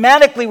he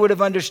automatically would have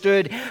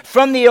understood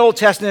from the Old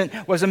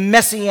Testament, was a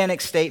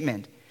messianic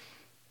statement.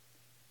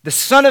 The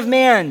Son of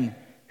Man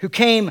who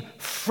came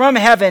from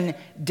heaven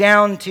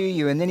down to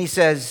you. And then he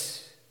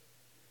says,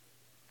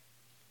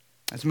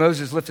 as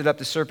Moses lifted up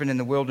the serpent in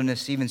the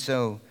wilderness, even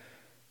so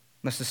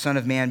must the Son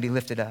of Man be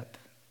lifted up.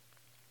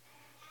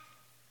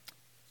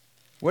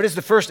 What is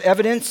the first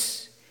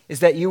evidence? Is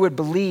that you would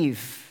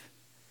believe.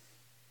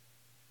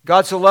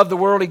 God so loved the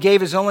world, he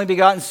gave his only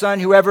begotten Son.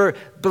 Whoever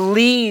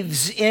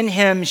believes in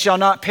him shall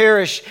not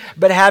perish,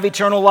 but have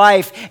eternal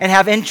life and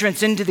have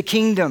entrance into the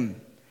kingdom.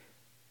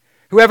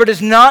 Whoever does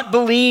not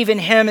believe in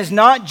him is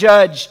not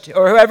judged,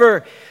 or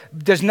whoever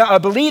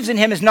believes in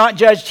him is not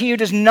judged. He who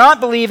does not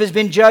believe has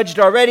been judged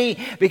already,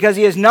 because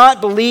he has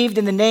not believed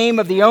in the name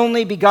of the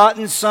only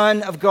begotten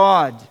Son of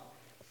God.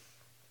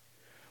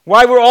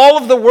 Why were all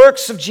of the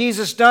works of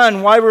Jesus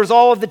done? Why was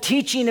all of the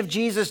teaching of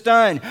Jesus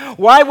done?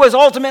 Why was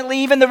ultimately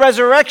even the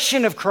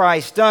resurrection of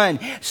Christ done?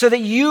 So that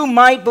you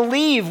might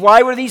believe.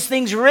 Why were these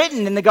things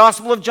written in the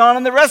Gospel of John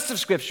and the rest of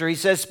Scripture? He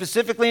says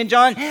specifically in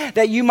John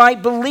that you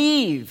might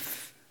believe.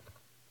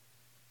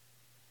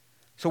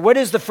 So what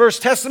is the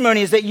first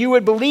testimony? Is that you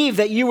would believe,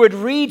 that you would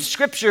read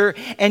Scripture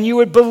and you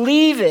would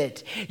believe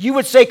it. You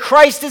would say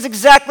Christ is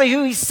exactly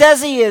who he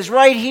says he is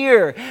right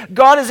here.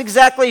 God is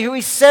exactly who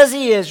he says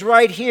he is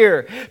right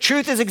here.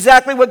 Truth is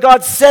exactly what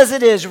God says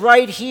it is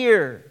right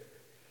here.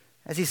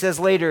 As he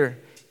says later,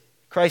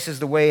 Christ is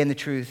the way and the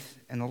truth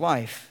and the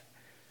life.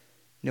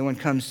 No one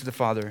comes to the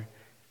Father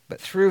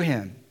but through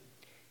him.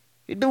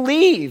 You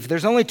believe.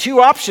 There's only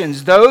two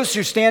options. Those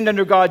who stand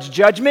under God's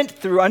judgment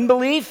through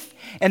unbelief,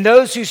 and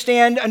those who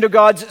stand under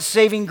God's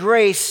saving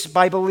grace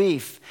by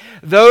belief.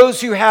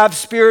 Those who have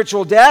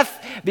spiritual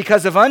death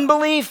because of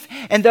unbelief,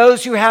 and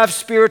those who have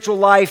spiritual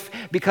life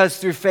because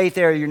through faith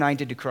they are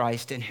united to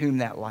Christ, in whom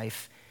that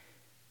life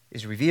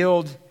is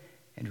revealed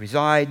and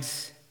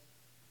resides.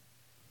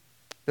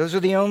 Those are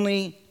the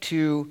only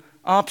two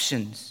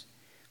options.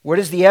 What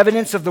is the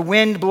evidence of the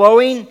wind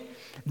blowing?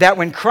 That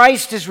when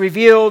Christ is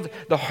revealed,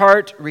 the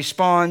heart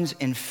responds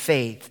in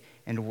faith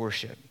and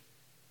worship.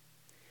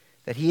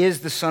 That he is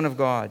the Son of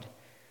God.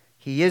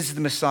 He is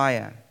the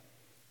Messiah.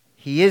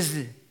 He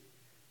is,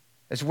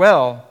 as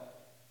well,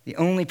 the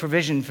only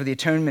provision for the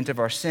atonement of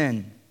our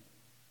sin.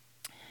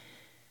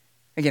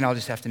 Again, I'll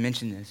just have to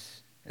mention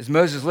this. As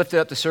Moses lifted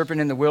up the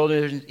serpent in the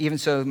wilderness, even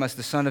so must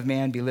the Son of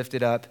Man be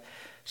lifted up,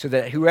 so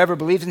that whoever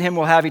believes in him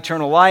will have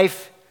eternal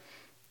life.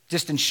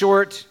 Just in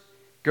short,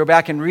 go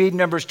back and read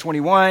Numbers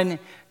 21.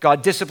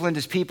 God disciplined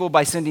his people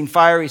by sending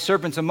fiery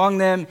serpents among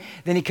them.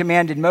 Then he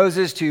commanded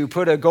Moses to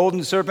put a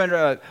golden serpent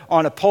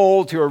on a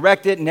pole to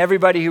erect it, and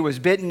everybody who was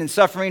bitten and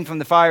suffering from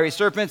the fiery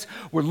serpents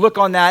would look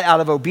on that out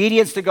of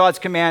obedience to God's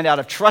command, out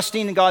of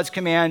trusting in God's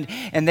command,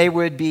 and they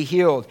would be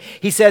healed.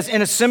 He says,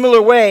 in a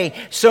similar way,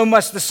 so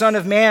must the Son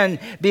of Man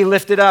be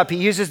lifted up. He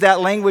uses that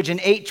language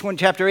in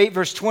chapter 8,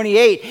 verse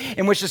 28,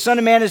 in which the Son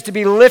of Man is to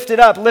be lifted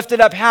up.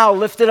 Lifted up how?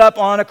 Lifted up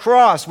on a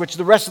cross, which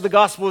the rest of the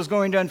gospel is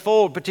going to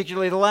unfold,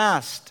 particularly the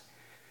last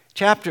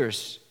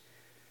chapters.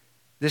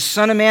 This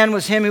Son of Man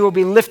was him who will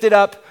be lifted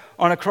up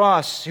on a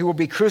cross, who will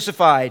be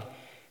crucified,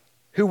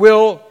 who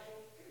will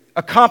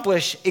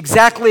accomplish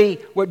exactly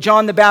what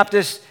John the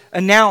Baptist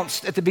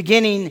announced at the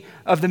beginning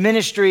of the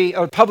ministry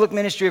or public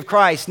ministry of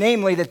Christ,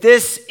 namely that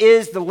this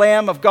is the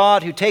Lamb of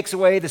God who takes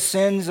away the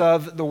sins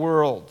of the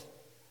world.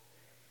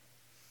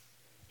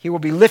 He will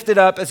be lifted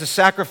up as a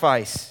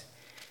sacrifice.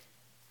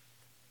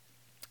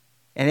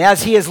 And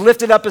as he is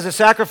lifted up as a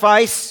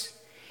sacrifice,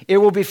 it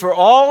will be for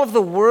all of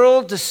the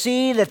world to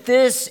see that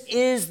this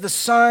is the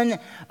Son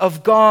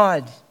of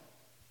God.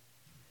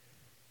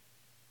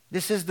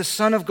 This is the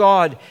Son of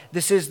God.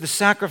 This is the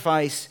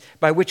sacrifice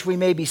by which we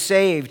may be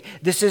saved.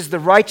 This is the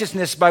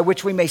righteousness by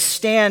which we may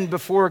stand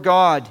before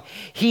God.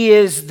 He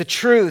is the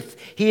truth.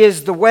 He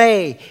is the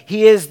way.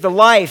 He is the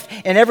life.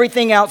 And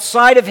everything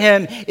outside of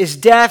him is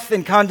death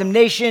and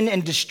condemnation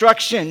and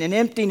destruction and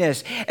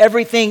emptiness.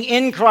 Everything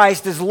in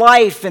Christ is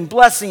life and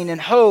blessing and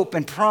hope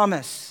and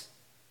promise.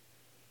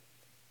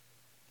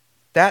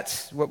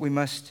 That's what we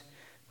must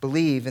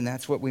believe, and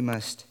that's what we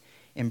must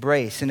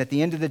embrace. And at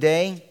the end of the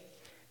day,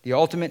 the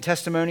ultimate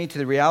testimony to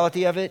the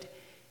reality of it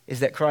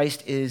is that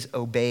Christ is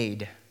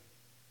obeyed.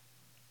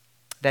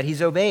 That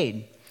he's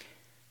obeyed.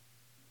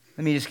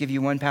 Let me just give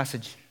you one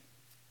passage.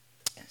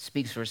 It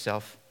speaks for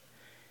itself.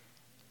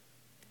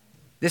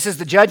 This is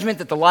the judgment,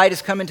 that the light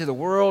has come into the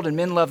world, and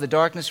men love the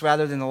darkness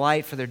rather than the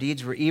light, for their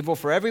deeds were evil.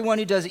 For everyone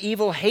who does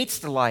evil hates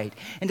the light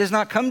and does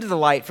not come to the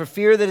light for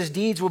fear that his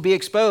deeds will be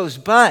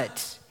exposed.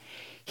 But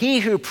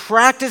he who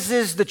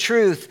practices the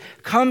truth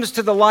comes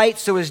to the light,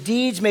 so his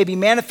deeds may be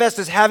manifest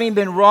as having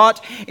been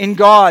wrought in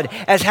God,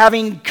 as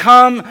having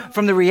come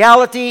from the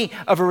reality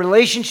of a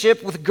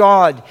relationship with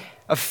God,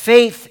 of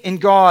faith in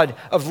God,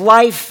 of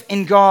life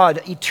in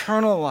God,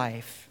 eternal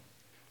life.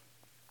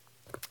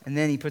 And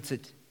then he puts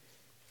it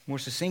more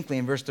succinctly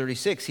in verse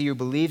 36. He who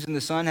believes in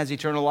the Son has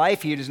eternal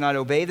life. He who does not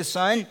obey the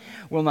Son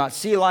will not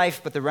see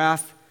life, but the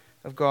wrath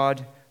of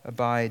God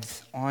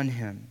abides on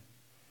him.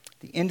 At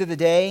the end of the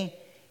day,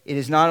 it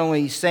is not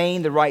only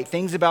saying the right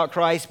things about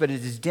Christ, but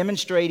it is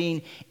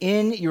demonstrating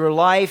in your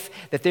life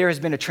that there has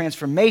been a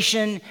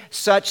transformation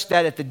such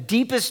that at the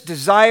deepest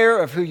desire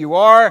of who you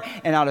are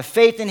and out of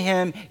faith in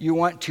him, you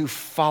want to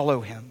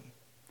follow him.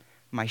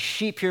 My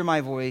sheep hear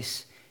my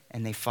voice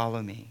and they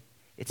follow me.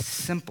 It's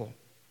simple.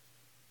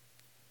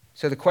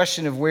 So the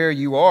question of where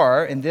you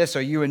are in this,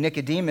 are you a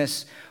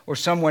Nicodemus or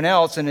someone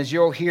else? And as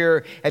you'll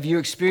hear, have you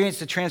experienced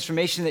the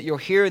transformation that you'll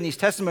hear in these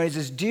testimonies?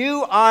 Is,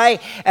 do I,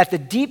 at the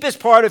deepest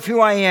part of who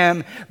I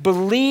am,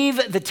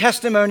 believe the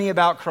testimony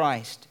about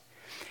Christ?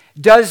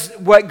 Does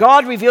what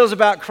God reveals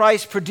about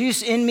Christ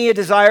produce in me a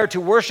desire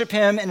to worship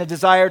him and a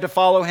desire to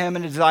follow him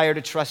and a desire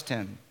to trust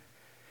him?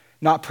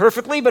 Not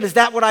perfectly, but is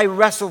that what I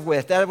wrestle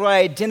with? That what I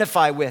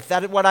identify with?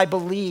 That what I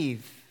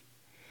believe?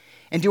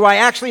 And do I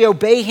actually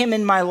obey him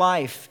in my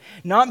life?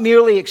 Not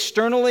merely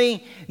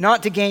externally,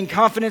 not to gain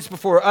confidence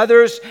before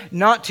others,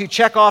 not to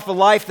check off a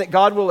life that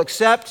God will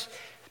accept,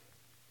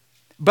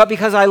 but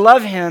because I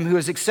love him who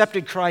has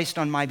accepted Christ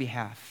on my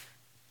behalf,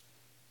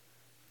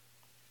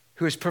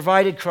 who has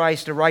provided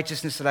Christ a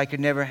righteousness that I could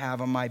never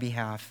have on my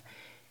behalf.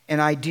 And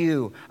I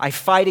do. I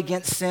fight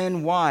against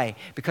sin. Why?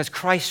 Because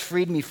Christ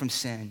freed me from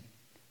sin.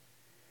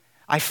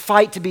 I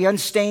fight to be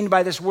unstained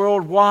by this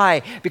world.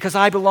 Why? Because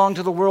I belong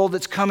to the world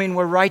that's coming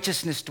where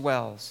righteousness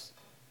dwells.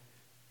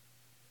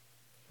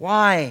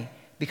 Why?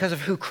 Because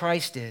of who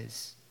Christ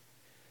is.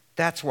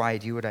 That's why I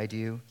do what I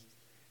do.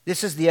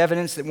 This is the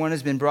evidence that one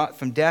has been brought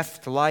from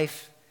death to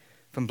life,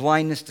 from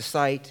blindness to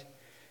sight,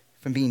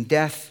 from being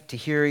deaf to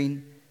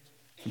hearing,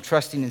 from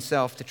trusting in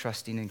self to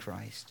trusting in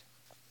Christ.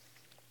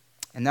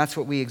 And that's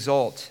what we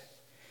exalt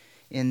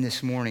in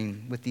this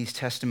morning with these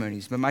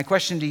testimonies. But my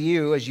question to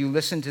you, as you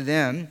listen to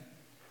them,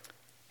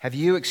 have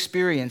you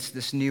experienced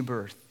this new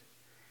birth?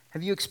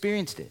 Have you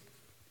experienced it?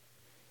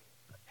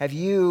 Have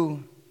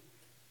you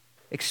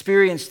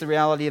experienced the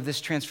reality of this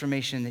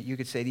transformation that you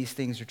could say these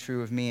things are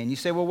true of me? And you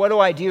say, well, what do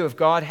I do if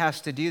God has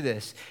to do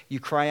this? You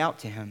cry out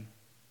to him.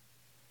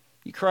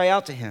 You cry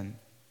out to him.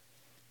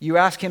 You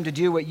ask him to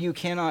do what you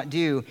cannot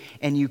do,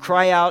 and you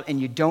cry out and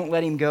you don't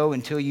let him go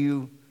until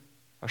you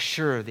are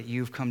sure that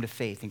you've come to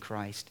faith in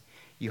Christ.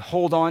 You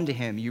hold on to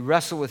him. You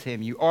wrestle with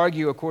him. You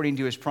argue according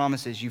to his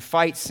promises. You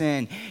fight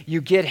sin.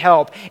 You get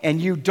help. And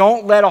you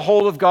don't let a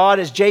hold of God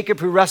as Jacob,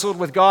 who wrestled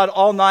with God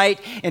all night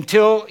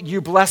until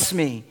you bless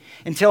me,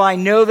 until I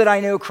know that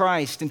I know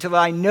Christ, until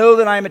I know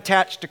that I'm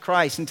attached to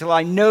Christ, until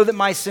I know that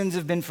my sins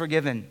have been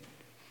forgiven.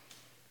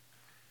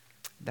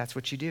 That's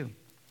what you do.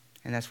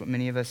 And that's what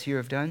many of us here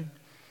have done.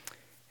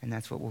 And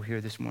that's what we'll hear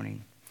this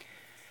morning.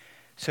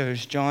 So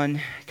there's John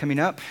coming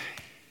up.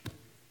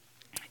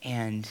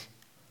 And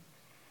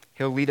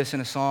he'll lead us in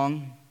a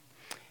song.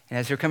 And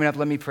as they're coming up,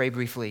 let me pray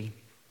briefly,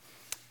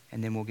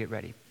 and then we'll get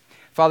ready.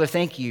 Father,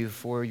 thank you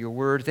for your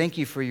word. Thank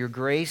you for your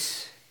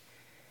grace.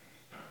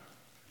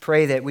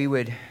 Pray that we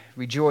would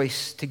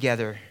rejoice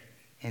together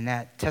in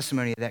that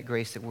testimony of that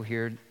grace that we'll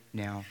hear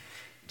now.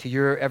 To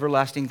your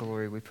everlasting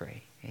glory, we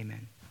pray.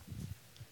 Amen.